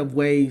thinking of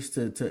ways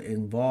to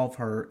involve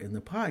her in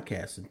the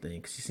podcast and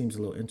things. She seems a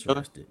little Okay.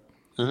 interested,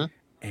 hmm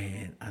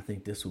and I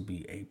think this will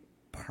be a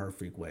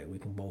perfect way. We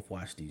can both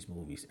watch these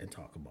movies and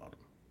talk about them.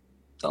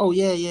 Oh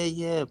yeah,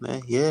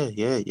 man,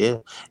 yeah.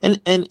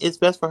 And it's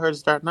best for her to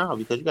start now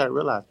because you got to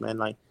realize, man,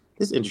 like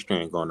this industry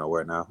ain't going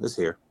nowhere now. It's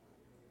here.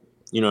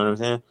 You know what I'm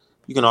saying?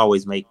 You can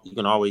always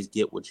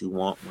get what you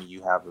want when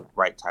you have the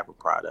right type of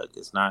product.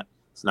 It's not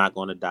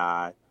going to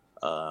die.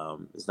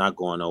 It's not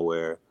going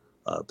nowhere.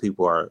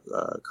 People are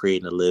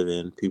creating a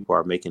living. People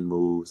are making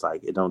moves.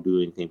 Like it don't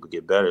do anything but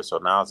get better. So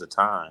now's the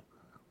time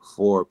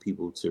for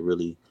people to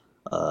really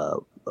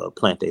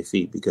plant their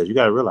feet because you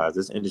got to realize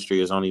this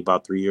industry is only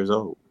about 3 years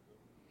old.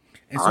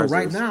 And so Ours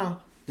right is.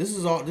 now, this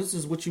is all. This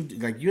is what you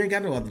like. You ain't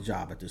got no other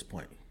job at this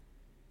point.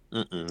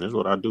 This is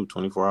what I do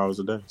 24 hours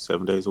a day,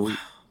 7 days a week.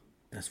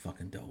 That's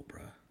fucking dope,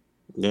 bro.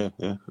 Yeah.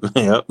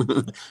 Yep.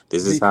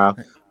 This is See, how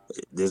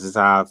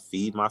I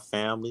feed my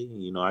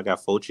family. I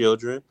got 4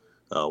 children,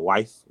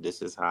 wife.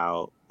 This is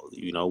how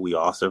we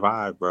all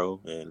survive, bro.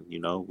 And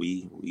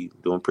we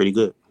doing pretty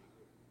good.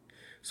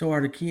 so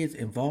are the kids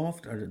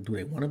involved, or do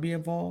they want to be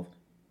involved?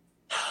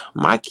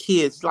 My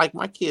kids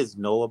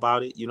know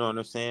about it, you know what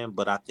I'm saying?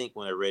 But I think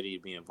when they're ready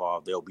to be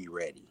involved, they'll be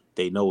ready.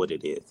 They know what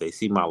it is. They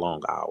see my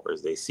long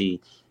hours. They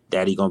see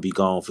daddy gonna be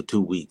gone for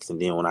 2 weeks.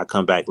 And then when I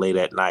come back late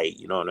at night,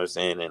 you know what I'm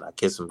saying? And I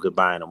kiss them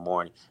goodbye in the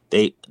morning.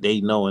 They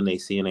know and they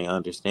see and they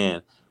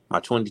understand. My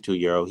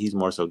 22-year-old, he's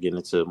more so getting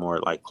into more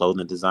like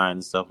clothing design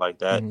and stuff like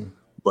that. Mm-hmm.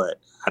 But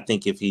I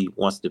think if he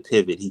wants to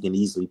pivot, he can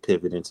easily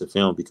pivot into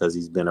film because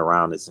he's been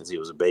around it since he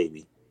was a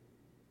baby.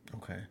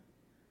 Okay,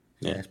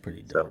 yeah, that's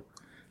pretty dope. So,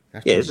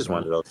 That's yeah, pretty it's just dope.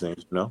 one of those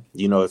things,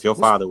 if your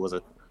father was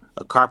a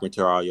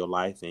carpenter all your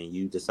life and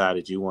you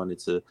decided you wanted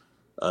to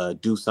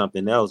do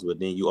something else, but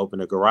then you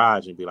open a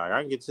garage and be like,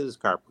 I can get to this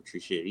carpentry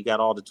shit. He got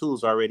all the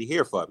tools already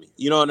here for me.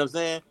 You know what I'm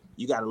saying?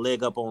 You got a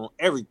leg up on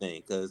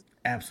everything because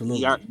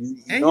Absolutely.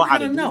 you And know you how kind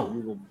to of do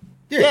know.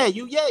 it.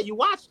 Yeah. You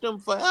watched them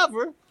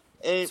forever.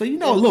 And, So you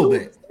know and a the little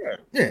tools bit. is there.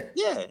 Yeah.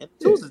 Yeah, and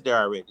the tools is there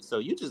already. So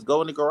you just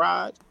go in the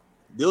garage,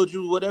 build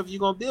you whatever you're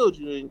gonna build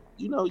you, and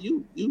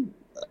you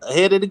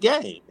ahead of the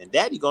game. And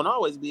daddy gonna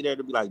always be there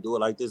to be like, do it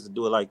like this and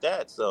do it like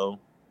that. So,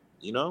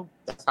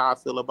 that's how I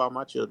feel about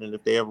my children.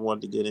 If they ever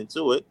wanted to get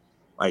into it,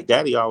 like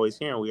daddy always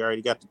here, and we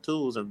already got the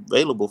tools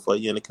available for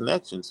you in the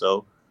connection.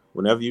 So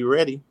whenever you're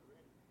ready,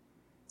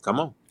 come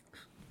on.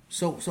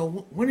 So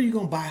when are you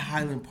gonna buy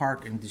Highland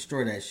Park and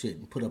destroy that shit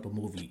and put up a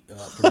movie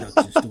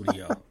production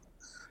studio?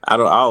 I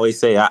always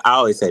say,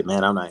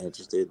 man, I'm not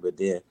interested. But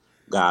then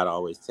God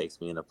always takes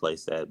me in a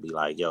place that be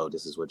like, yo,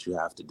 this is what you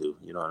have to do.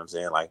 You know what I'm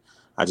saying? Like,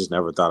 I just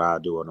never thought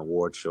I'd do an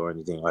award show or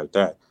anything like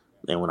that.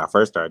 And when I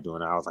first started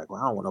doing it, I was like, well,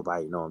 I don't want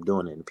nobody to know I'm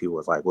doing it. And people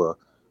was like, well,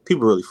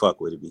 people really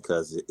fuck with it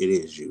because it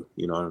is you.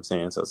 You know what I'm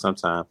saying? So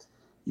sometimes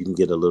you can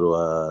get a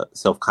little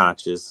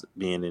self-conscious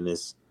being in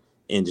this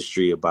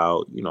industry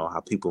about, how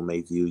people may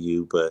view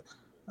you. But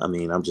I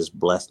mean, I'm just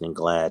blessed and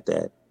glad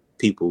that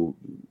people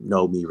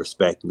know me,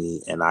 respect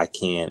me, and I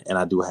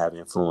do have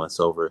influence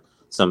over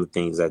some of the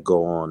things that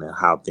go on and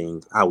how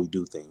we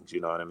do things.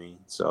 You know what I mean?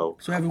 So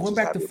Have you I'm went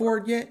just back to happy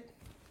Ford yet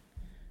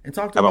and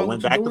talked Have I about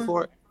went what you're back to doing?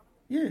 Fort?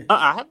 Yeah.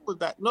 I haven't went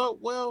back. No,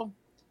 well,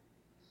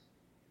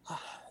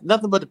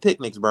 nothing but the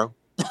picnics, bro.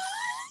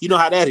 You know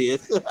how that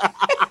is.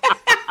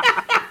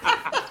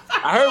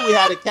 I heard we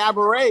had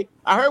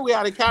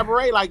a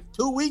cabaret like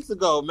 2 weeks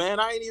ago, man.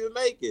 I ain't even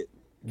make it.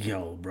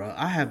 Yo, bro,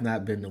 I have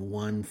not been to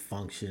one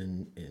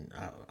function in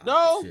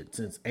No, shit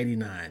since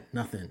 '89.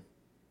 Nothing.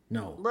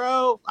 No.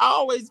 bro. I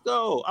always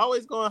go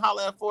and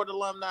holler at Ford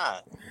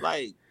alumni.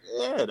 Like,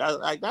 yeah,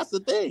 that's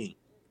the thing.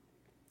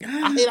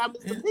 I missed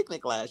the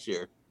picnic last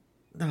year.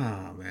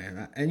 Nah,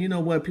 man. And you know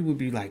what? People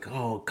be like,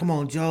 "Oh, come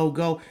on, Joe,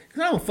 go."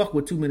 Because I don't fuck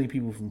with too many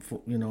people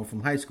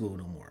from high school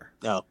no more.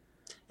 No,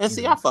 and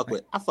see, I fuck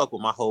with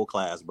my whole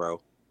class,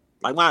 bro.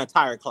 Like my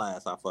entire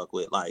class, I fuck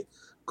with. Like,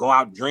 go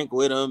out and drink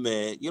with them,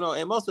 and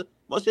and most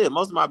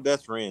of my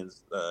best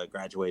friends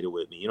graduated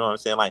with me. You know what I'm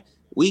saying? Like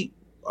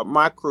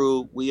my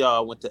crew, we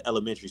all went to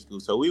elementary school,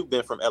 so we've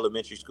been from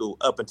elementary school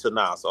up until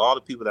now. So all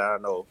the people that I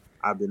know,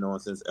 I've been on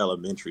since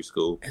elementary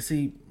school. And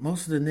see,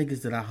 most of the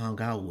niggas that I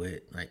hung out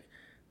with,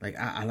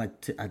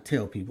 I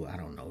tell people, I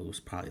don't know, it was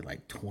probably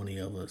like 20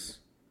 of us,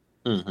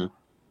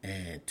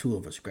 and 2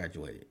 of us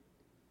graduated.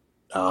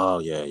 Oh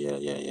yeah.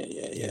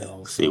 You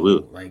know, See,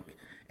 so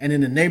And in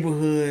the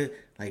neighborhood,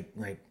 like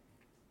when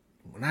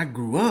I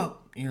grew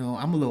up,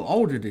 I'm a little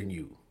older than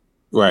you.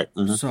 Right.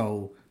 Mm-hmm.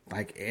 So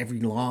like every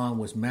lawn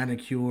was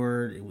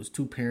manicured. It was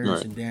two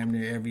parents Right. in damn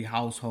near every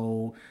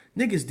household.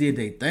 Niggas did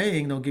their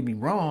thing, don't get me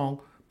wrong,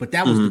 but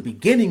that was the Mm-hmm.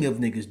 beginning of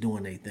niggas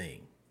doing their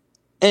thing.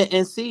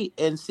 And see.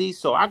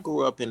 So I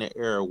grew up in an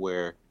era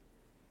where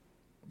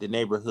the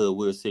neighborhood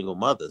we were single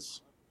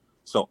mothers,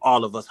 so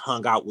all of us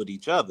hung out with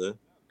each other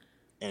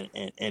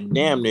and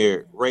damn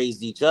near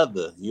raised each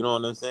other. You know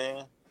what I'm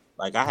saying?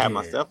 Like I had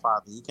my Yeah.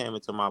 stepfather. He came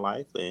into my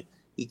life and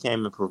he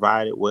came and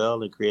provided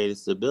well and created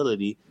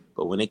stability.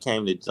 But when it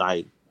came to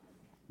like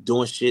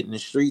doing shit in the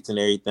streets and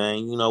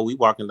everything, we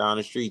walking down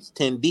the streets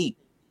 10 deep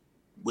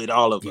with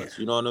all of Yeah. us.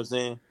 You know what I'm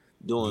saying?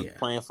 Yeah.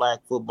 Playing flag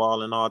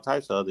football and all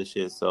types of other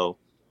shit. So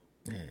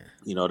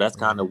Yeah. that's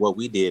kind Yeah. of what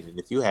we did. And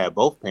if you had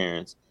both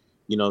parents,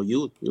 you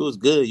was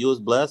good, you was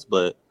blessed,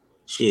 but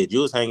shit, you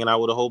was hanging out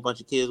with a whole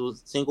bunch of kids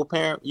with single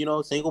parent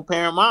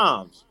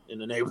moms in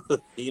the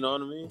neighborhood. You know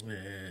what I mean?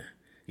 Yeah.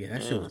 Yeah,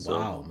 that shit Yeah. was So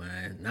wild,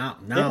 man. Now,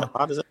 yeah,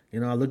 how does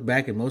I look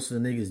back and most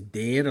of the niggas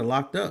dead or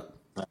locked up.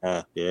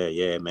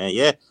 yeah, man,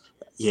 yeah.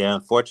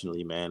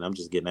 Unfortunately, man, I'm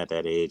just getting at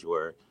that age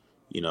where,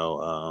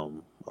 a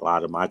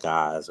lot of my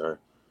guys are,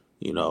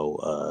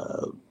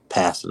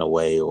 passing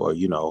away or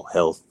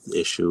health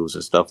issues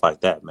and stuff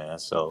like that, man.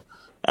 So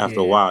after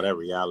a Yeah. while, that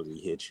reality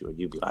hits you, and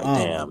you be like, Oh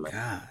damn, man.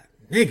 God,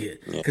 nigga.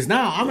 Yeah. Because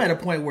now I'm Yeah. at a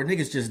point where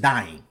niggas just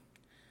dying.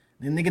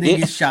 The nigga didn't Yeah.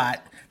 get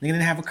shot. Nigga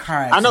didn't have a car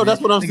I accident. know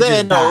that's what I'm Nigga just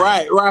saying, though.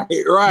 died. Right.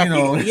 Yeah,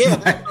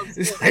 that's what I'm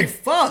It's saying. like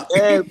fuck.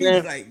 Yeah,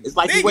 man. It's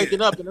like you nigga.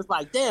 waking up and it's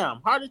like,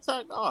 damn, heart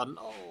attack. Oh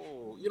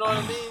no, you know what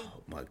I mean?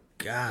 Oh my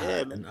God.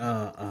 Yeah, man.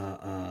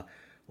 And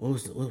what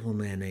was my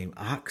man named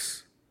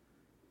Ox?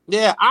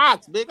 Yeah,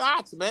 Big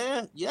Ox,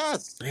 man.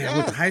 Yes. Yeah, I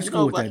went to high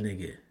school with that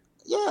nigga.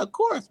 Yeah, of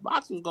course.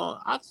 Ox was going.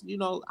 Ox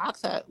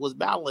was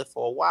battling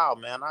for a while,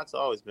 man. Ox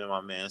always been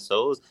my man.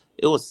 So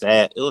it was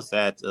sad. It was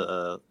sad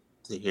to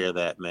hear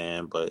that,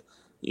 man. But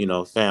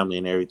family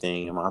and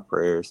everything in my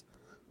prayers.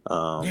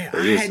 Yeah,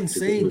 I hadn't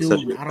seen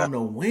dude. I don't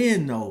know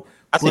when though.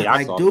 I see But Ox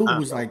like, all the dude time,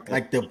 was though.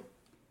 like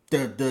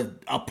the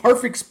a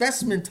perfect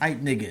specimen type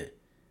nigga.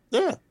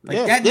 Yeah, Like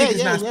that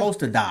nigga's not supposed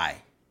to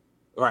die.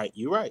 Right,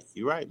 you're right,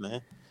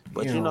 man.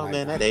 But Like,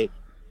 man,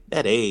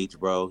 that age,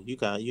 bro, you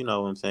got, what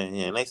I'm saying.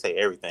 Yeah, and they say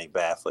everything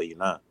bad for you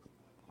now.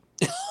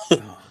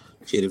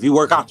 Shit, if you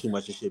work out too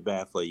much, this shit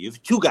bad for you. If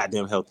you too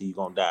goddamn healthy, you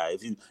gonna die.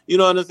 If you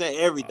know what I'm saying,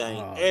 everything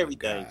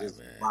God, just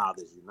man.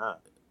 bothers you now.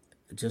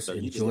 Just So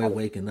you enjoy gotta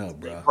waking up,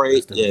 bro.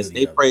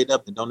 Stay prayed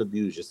up and don't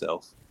abuse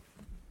yourself.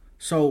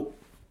 So,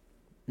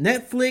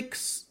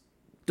 Netflix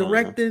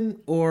directing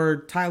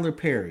or Tyler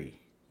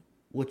Perry?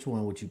 Which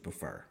one would you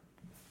prefer?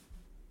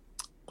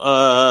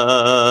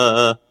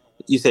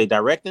 You say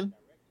directing?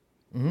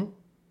 Mm-hmm.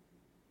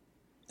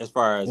 As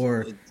far as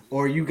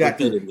or you got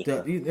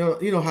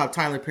you know how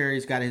Tyler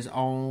Perry's got his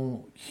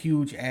own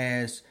huge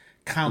ass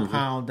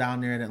compound down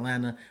there in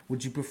Atlanta.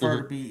 Would you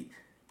prefer to be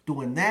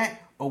doing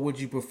that, or would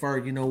you prefer,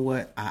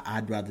 what?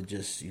 I'd rather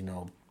just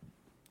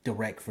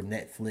direct for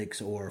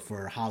Netflix or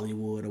for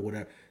Hollywood or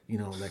whatever.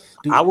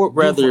 I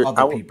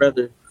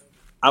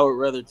would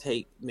rather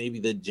take maybe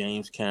the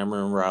James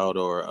Cameron route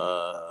or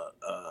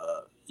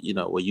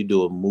where you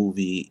do a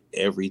movie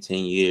every 10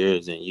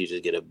 years and you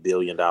just get $1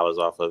 billion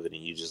off of it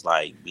and you just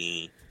like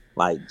being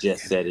like jet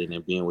setting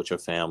and being with your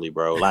family,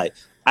 bro. Like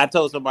I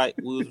told somebody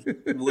who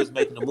was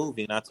making a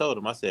movie and I told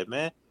him, I said,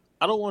 man,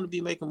 I don't want to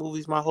be making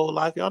movies my whole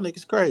life. Y'all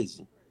niggas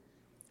crazy.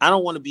 I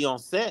don't want to be on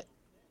set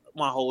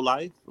my whole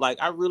life. Like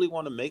I really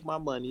want to make my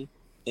money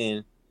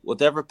and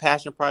whatever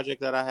passion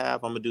project that I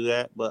have, I'm gonna do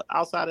that. But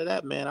outside of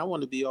that, man, I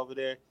want to be over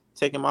there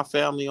taking my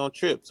family on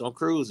trips, on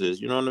cruises.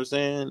 You know what I'm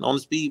saying? On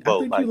the speedboat.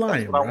 I think you're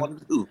lying, that's what bro. I want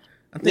to do.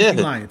 I think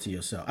you're lying to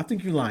yourself. I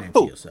think you're lying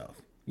to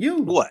yourself. You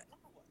what?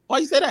 Why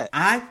you say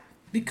that?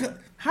 Because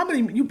how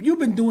many you've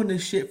been doing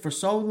this shit for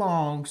so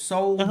long,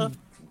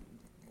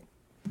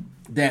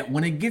 that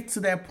when it gets to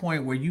that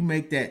point where you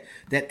make that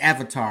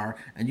Avatar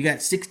and you got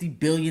 $60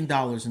 billion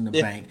in the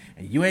bank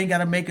and you ain't got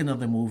to make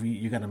another movie,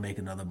 you got to make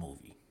another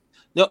movie.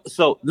 No,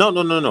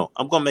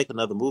 I'm gonna make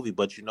another movie,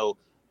 but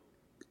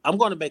I'm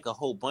gonna make a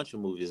whole bunch of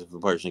movies if a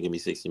person give me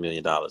 $60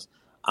 million.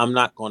 I'm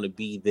not gonna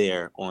be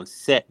there on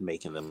set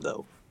making them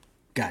though.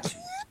 Got you.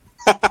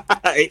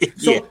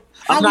 So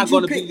I'm not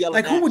gonna be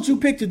yelling. Like, who would you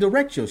pick to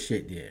direct your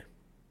shit there?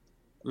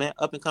 Man,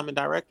 up and coming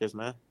directors,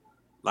 man.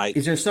 Like,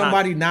 is there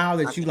somebody now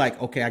that you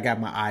like? Okay, I got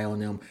my eye on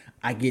them.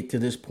 I get to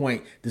this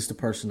point. This is the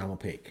person I'm gonna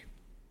pick.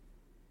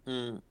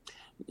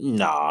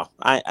 Nah,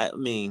 I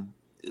mean,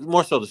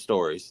 more so the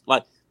stories.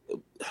 Like,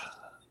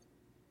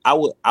 I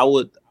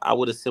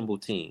would assemble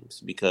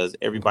teams because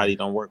everybody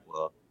don't work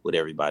well with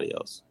everybody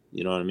else.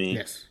 You know what I mean?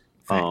 Yes.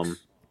 Facts.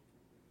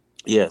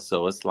 Yeah.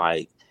 So it's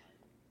like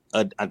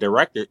a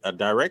director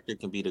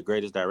can be the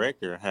greatest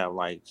director and have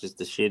like just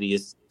the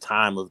shittiest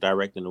time of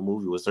directing a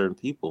movie with certain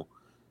people.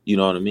 You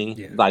know what I mean?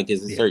 Yeah. Like,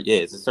 is it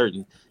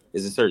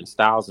certain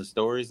styles and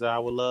stories that I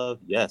would love?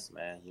 Yes,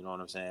 man. You know what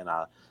I'm saying?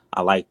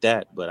 I like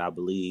that, but I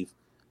believe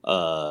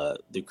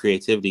the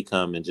creativity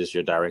come in just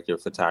your director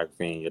of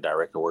photography and your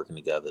director working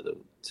together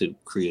to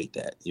create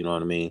that. You know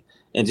what I mean?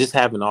 And just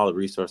having all the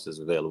resources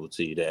available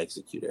to you to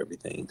execute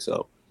everything.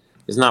 So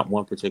it's not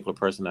one particular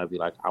person I'd be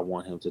like, I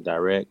want him to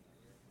direct.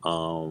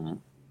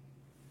 Um,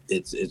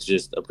 it's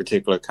just a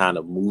particular kind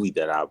of movie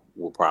that I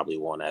will probably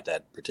want at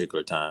that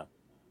particular time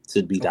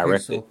to be Okay,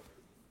 directed. so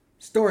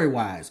story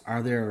wise,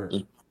 are there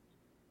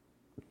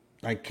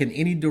like can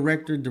any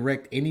director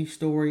direct any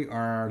story, or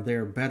are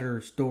there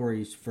better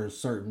stories for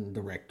certain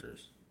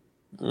directors?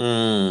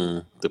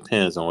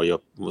 Depends on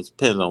it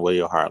depends on where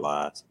your heart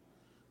lies.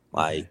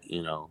 Like,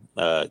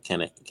 Okay,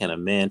 can a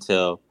man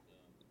tell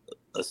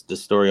the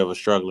story of a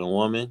struggling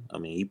woman? I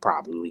mean, he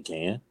probably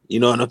can.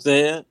 You know what I'm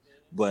saying?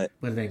 But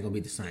but it ain't gonna be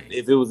the same.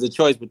 if it was a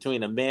choice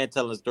between a man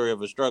telling the story of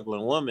a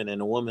struggling woman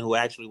and a woman who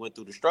actually went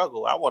through the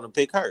struggle, I want to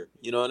pick her.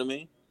 You know what I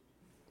mean?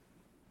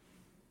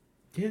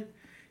 Yeah,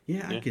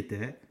 yeah, I Yeah, get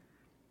that.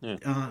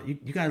 yeah.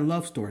 You got a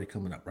love story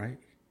coming up, right?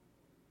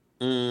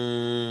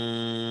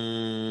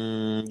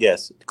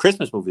 Yes, the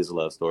Christmas movie is a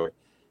love story.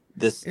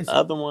 This Is it?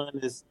 other one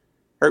is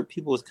Hurt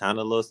People is kind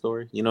of a love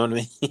story. You know what I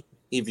mean?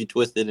 If you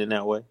twist it in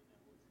that way.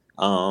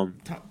 Um,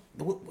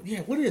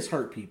 Yeah, what is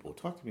hurt people?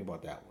 Talk to me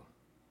about that one.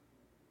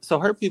 so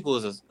Hurt People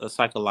is a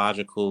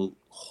psychological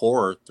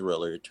horror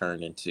thriller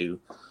turned into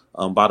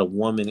about a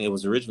woman. It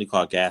was originally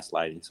called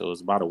Gaslighting. So it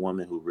was about a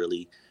woman who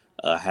really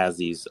has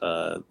these.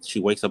 She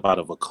wakes up out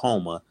of a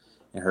coma,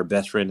 and her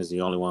best friend is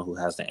the only one who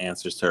has the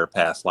answers to her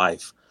past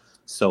life.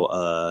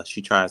 So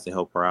she tries to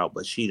help her out,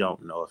 but she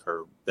don't know if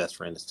her best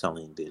friend is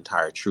telling the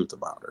entire truth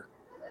about her.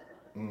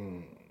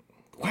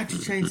 Why'd you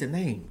change the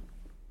name?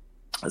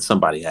 And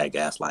somebody had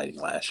gaslighting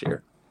last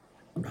year.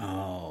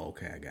 Oh,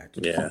 okay, I got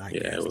you. I Yeah, like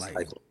yeah, it was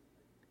like, gaslighting.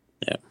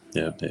 yeah,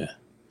 yeah, yeah,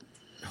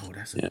 Oh,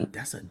 yeah,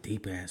 that's a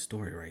deep ass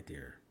story right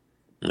there.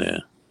 yeah.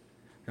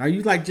 Are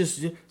you like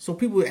just so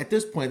people at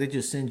this point they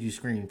just send you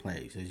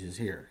screenplays? They just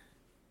here.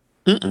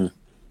 Mm-mm.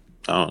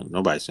 Oh,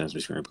 nobody sends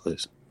me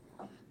screenplays.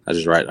 I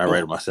write it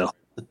Oh, myself.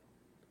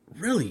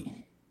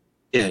 really?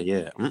 Yeah,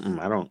 yeah.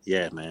 I don't.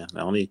 Yeah, man.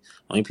 The only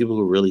people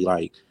who really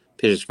like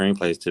pitch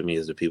screenplays to me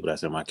is the people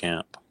that's in my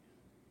camp.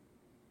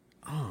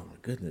 Oh my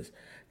goodness,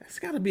 that's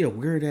got to be a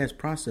weird ass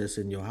process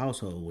in your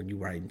household when you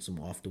writing some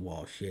off the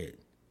wall shit.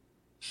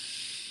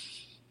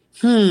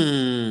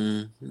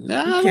 You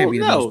I can't don't be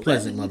the most know.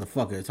 pleasant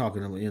motherfucker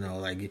talking to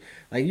like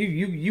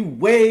you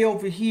way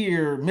over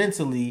here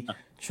mentally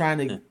trying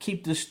to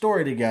keep the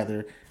story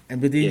together,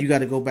 and but then Yeah. you got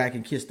to go back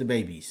and kiss the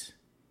babies.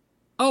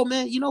 Oh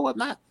man, you know what?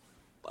 My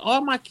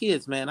all my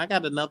kids, man. I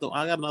got another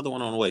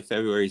one on the way,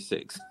 February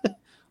 6th.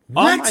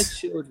 All my What?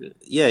 children.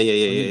 Yeah, yeah,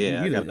 yeah, Oh, yeah,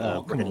 yeah. I you got done,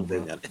 oh come brand new on, bro.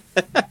 baby on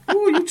it.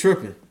 Ooh, you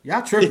tripping?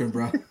 Y'all tripping,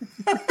 bro?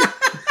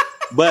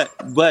 But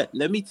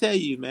let me tell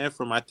you, man,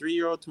 from my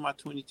 3-year-old to my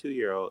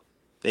 22-year-old,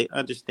 they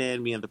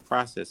understand me in the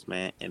process,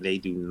 man, and they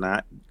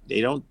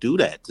don't do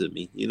that to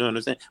me. You know what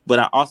I'm saying? But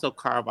I also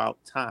carve out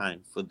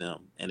time for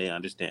them, and they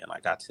understand.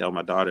 Like I tell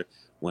my daughter,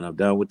 when I'm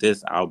done with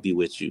this, I'll be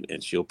with you,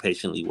 and she'll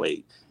patiently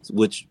wait,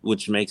 which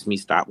makes me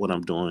stop what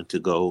I'm doing to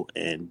go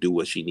and do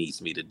what she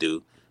needs me to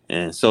do.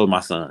 And so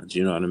my sons,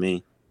 you know what I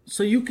mean?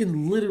 So you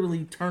can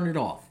literally turn it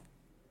off.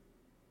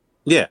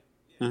 Yeah,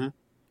 hmm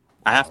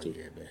I have Oh to.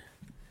 yeah, man.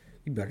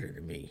 You better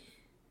than me.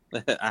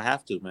 I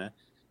have to, man.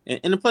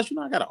 And plus,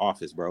 I got an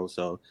office, bro.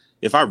 So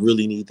if I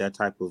really need that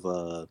type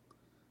of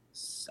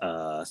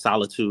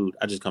solitude,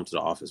 I just come to the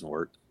office and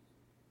work.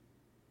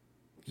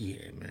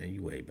 Yeah, man.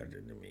 You way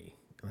better than me.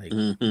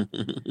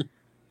 Mhm.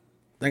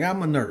 Like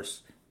I'm a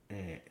nurse,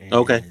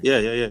 Okay. and Yeah.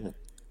 Yeah. Yeah.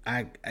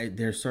 I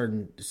there's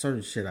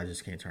certain shit I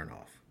just can't turn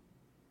off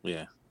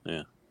Yeah.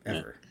 Yeah. Yeah.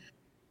 ever.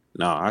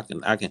 No,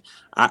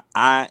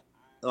 I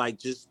like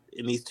just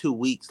in these 2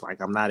 weeks,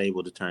 like I'm not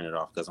able to turn it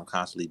off because I'm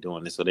constantly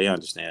doing this, so they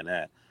understand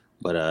that.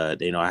 But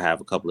they know I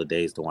have a couple of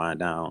days to wind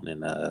down,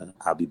 and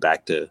I'll be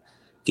back to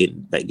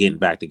getting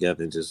back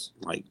together and just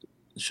like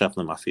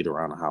shuffling my feet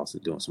around the house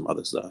and doing some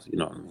other stuff. You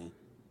know what I mean?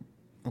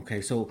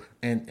 Okay, so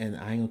and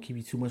I ain't gonna keep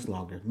you too much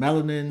longer.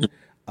 Melanin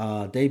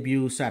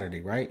debut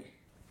Saturday, right?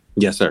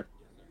 Yes, sir.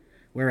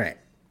 Where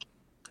at?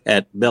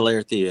 At Bel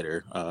Air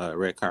Theater,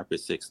 red carpet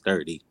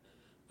 6:30.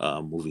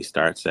 Movie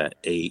starts at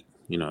 8.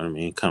 You know what I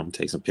mean? Come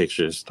take some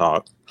pictures,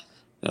 talk,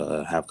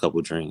 have a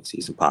couple drinks,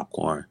 eat some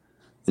popcorn,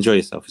 enjoy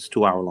yourself. It's a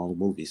 2 hour long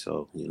movie,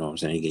 so you know what I'm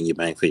saying. You're getting your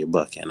bang for your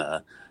buck, and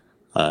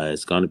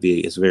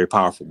it's a very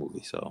powerful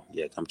movie. So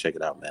yeah, come check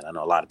it out, man. I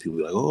know a lot of people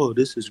be like, oh,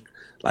 this is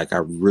like I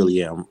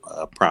really am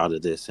proud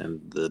of this and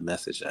the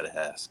message that it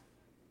has.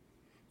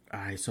 All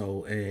right,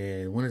 so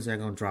when is that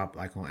gonna drop?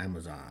 Like on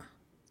Amazon?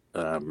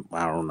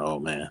 I don't know,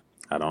 man.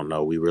 I don't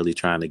know. We really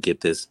trying to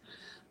get this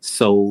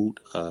sold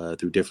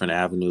through different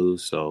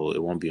avenues, so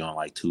it won't be on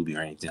like Tubi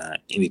or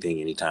anything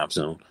anytime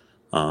soon.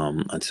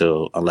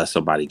 Unless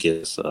somebody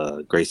gets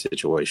a great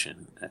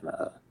situation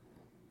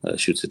and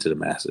shoots it to the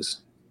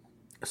masses.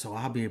 So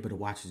I'll be able to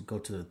watch it. Go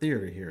to the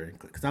theater here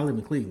because I live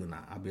in Cleveland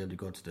now. I'll be able to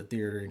go to the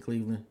theater in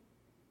Cleveland.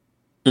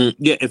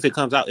 Yeah, if it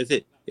comes out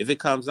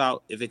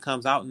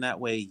in that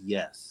way,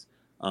 yes.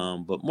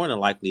 But more than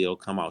likely, it'll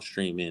come out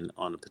streaming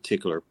on a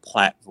particular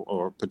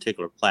platform,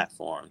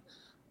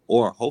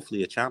 or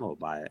hopefully a channel will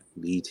buy it,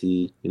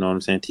 BT, you know what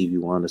I'm saying,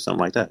 TV1 or something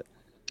like that.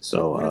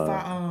 So, What if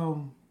I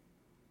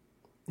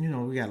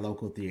we got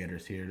local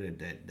theaters here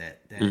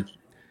that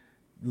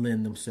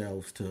lend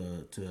themselves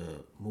to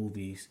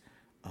movies.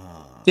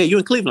 yeah, you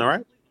in Cleveland,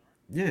 right?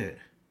 Yeah,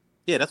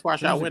 Yeah, that's where I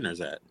shot there's a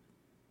Winners at.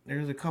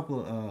 there's a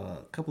couple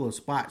of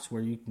spots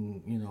where you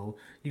can you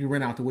can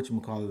rent out to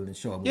whatchamacallit and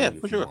show a Yeah,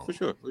 movie for if you sure, want. for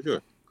sure, for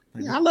sure.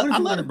 Like, Yeah, what if I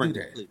you love want to to do bring it to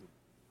that? Cleveland.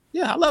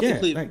 Yeah, I love Yeah, The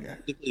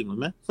Cleveland,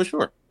 man, for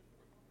sure.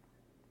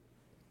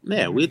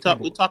 Yeah, like we a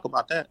couple. talk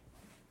about that.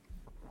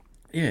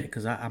 Yeah,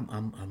 because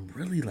I'm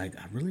really I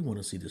really want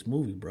to see this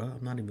movie, bro.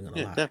 I'm not even gonna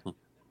Yeah, lie. definitely,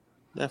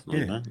 Yeah,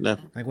 man,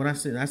 definitely. like when I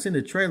seen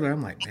the trailer,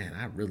 I'm like, man,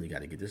 I really got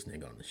to get this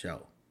nigga on the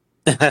show.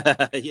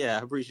 Yeah,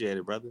 I appreciate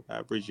it, brother. I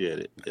appreciate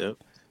it. Yep,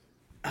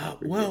 I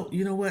appreciate Well, it.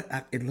 you know what?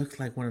 It looks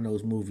like one of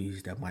those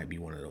movies that might be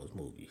one of those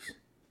movies.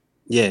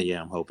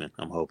 Yeah, I'm hoping,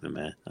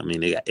 man. I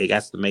mean, it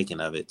got the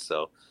making of it,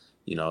 so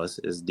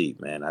it's deep,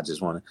 man. I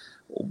just want to.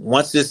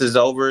 Once this is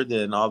over,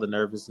 then all the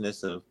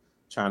nervousness of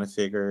trying to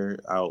figure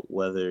out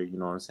whether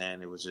what I'm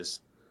saying, it was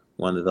just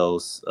one of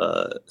those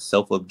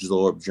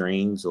self-absorbed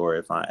dreams, or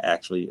if I'm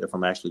actually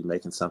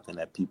making something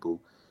that people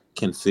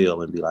can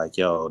feel and be like,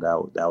 yo,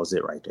 that was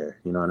it right there.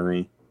 You know what I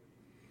mean?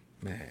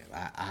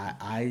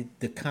 Man,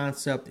 the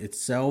concept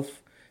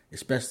itself,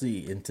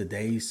 especially in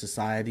today's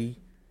society,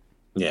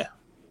 Yeah,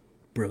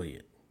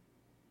 brilliant.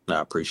 no,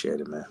 I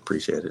appreciate it, man.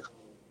 Appreciate it.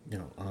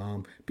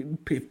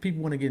 If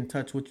people want to get in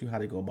touch with you, how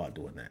they go about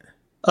doing that?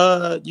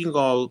 You can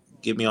go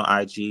get me on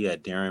IG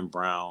at Darren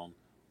Brown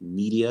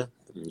Media.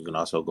 You can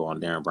also go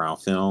on Darren Brown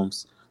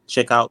Films.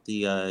 Check out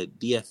the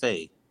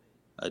DFA,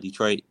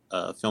 Detroit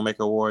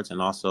Filmmaker Awards,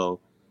 and also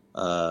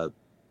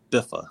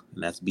BIFFA,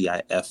 and that's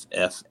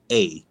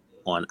BIFFA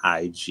on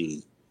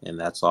IG. And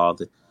that's all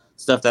the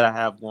stuff that I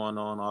have going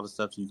on, all the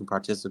stuff you can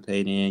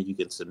participate in. You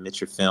can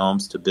submit your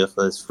films to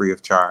BIFFA, it's free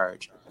of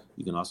charge.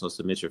 You can also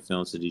submit your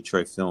films to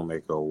Detroit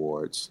Filmmaker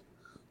Awards.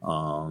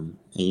 And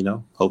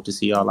hope to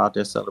see y'all out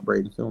there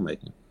celebrating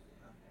filmmaking.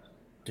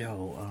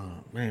 Yo,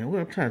 man,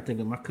 I'm trying to think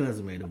of my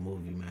cousin made a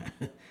movie, man.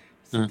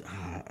 Mm.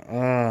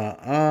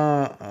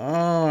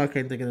 I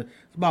can't think of it.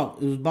 It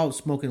was about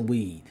smoking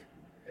weed.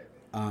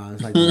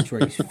 It's like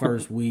Detroit's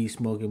first weed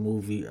smoking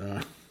movie.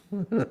 Was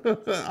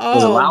it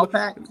Oh Loud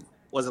Pack?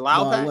 Was it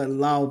Loud no, it Pack? wasn't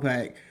Loud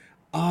Pack.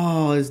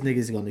 Oh, this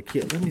nigga's gonna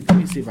kill. Let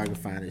me see if I can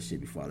find this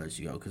shit before I let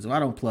you go. Because if I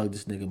don't plug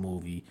this nigga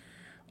movie,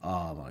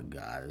 oh my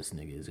god, this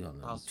nigga is gonna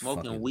I was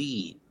smoking fucking.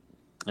 weed,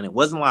 and it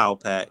wasn't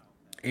Loud Pack.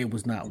 It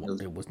was not. It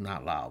was, It was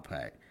not Loud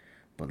Pack.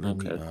 But let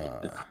me.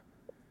 okay.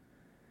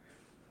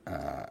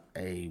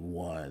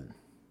 A1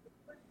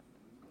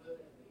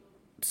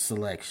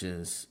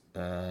 selections.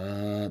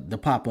 The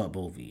pop up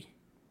movie.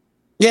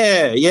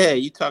 Yeah.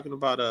 You talking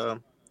about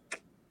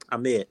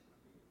Ahmed?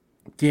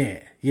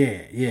 Yeah.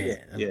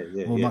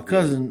 Well, my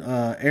cousin,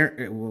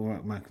 Eric.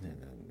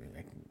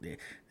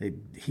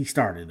 He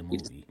started the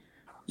movie.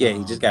 Yeah,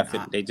 he just got.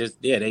 They just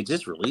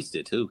released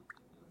it too.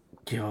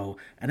 Yo,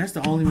 and that's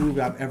the only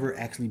movie I've ever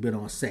actually been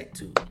on set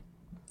to.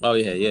 Oh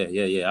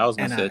yeah. I was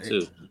on set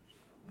too.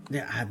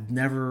 Yeah, I've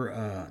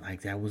never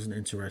that was an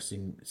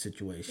interesting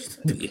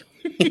situation. He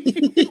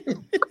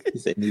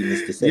said,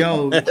 "Needless to say."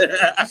 Yo,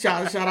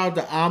 shout out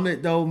to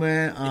Ahmed though,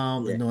 man.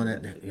 Knowing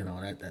that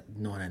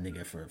knowing that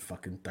nigga for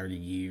fucking 30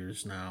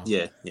 years now.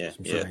 Yeah.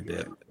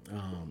 That.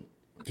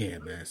 Yeah,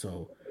 man.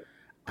 So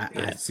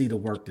I see the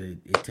work that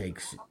it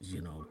takes,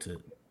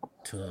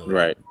 to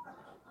Right.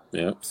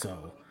 Yeah.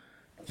 So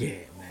yeah,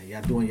 man,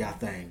 y'all doing y'all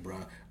thing,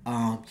 bro.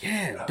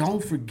 Yeah,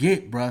 don't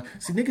forget, bro.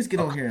 See, niggas get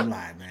on here and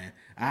lie, man.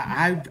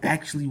 I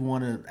actually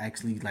want to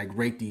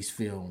rate these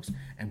films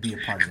and be a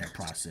part of that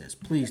process.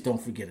 Please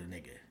don't forget a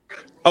nigga.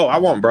 Oh, I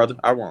won't, brother.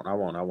 I won't,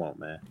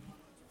 man.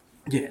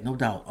 Yeah, no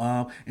doubt.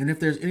 And if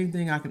there's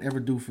anything I can ever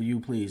do for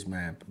you, please,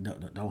 man,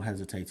 don't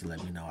hesitate to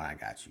let me know. I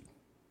got you.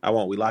 I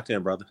won't. We locked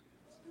in, brother.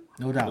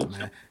 No doubt,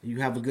 man.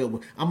 You have a good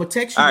one. I'm gonna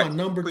text you my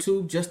number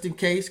too, just in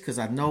case, because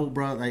I know,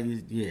 bro.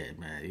 Man, you're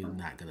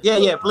not gonna.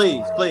 Yeah.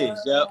 Please.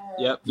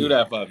 Yep. Do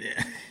that for me.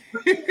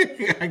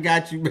 I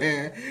got you,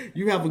 man.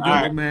 You have a good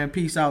one, man.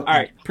 Peace out. All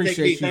right.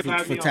 Appreciate you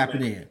for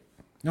tapping in.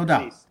 No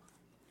doubt. Peace.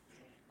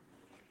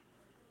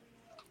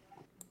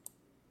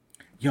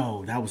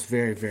 Yo, that was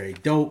very, very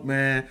dope,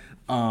 man.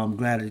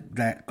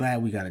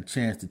 Glad we got a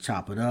chance to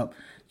chop it up.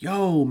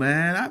 Yo,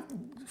 man,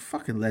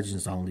 fucking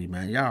legends only,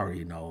 man. Y'all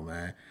already know,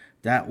 man.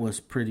 That was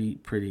pretty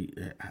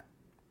fucking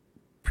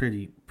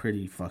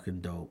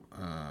dope.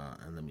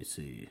 And let me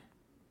see.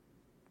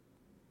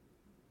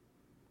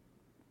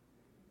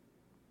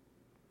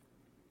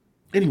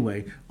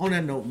 Anyway, on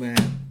that note, man,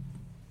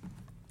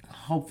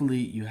 hopefully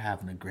you're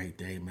having a great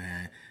day,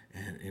 man.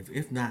 And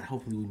if not,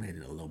 hopefully we made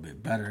it a little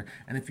bit better.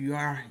 And if you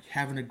are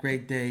having a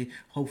great day,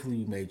 hopefully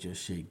we made your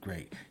shit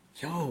great.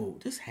 Yo,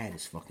 this hat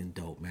is fucking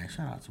dope, man.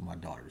 Shout out to my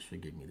daughters for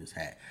giving me this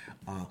hat.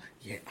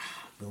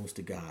 Goes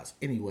to guys.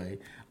 Anyway,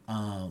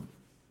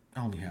 I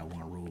only have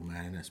one rule,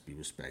 man, and that's be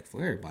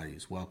respectful. Everybody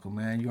is welcome,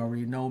 man. You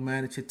already know,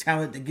 man. It's your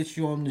talent that gets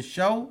you on the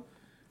show,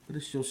 but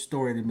it's your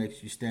story that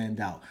makes you stand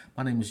out.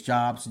 My name is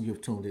Jobs, and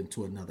you've tuned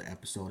into another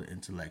episode of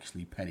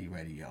Intellectually Petty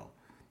Radio.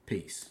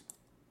 Peace.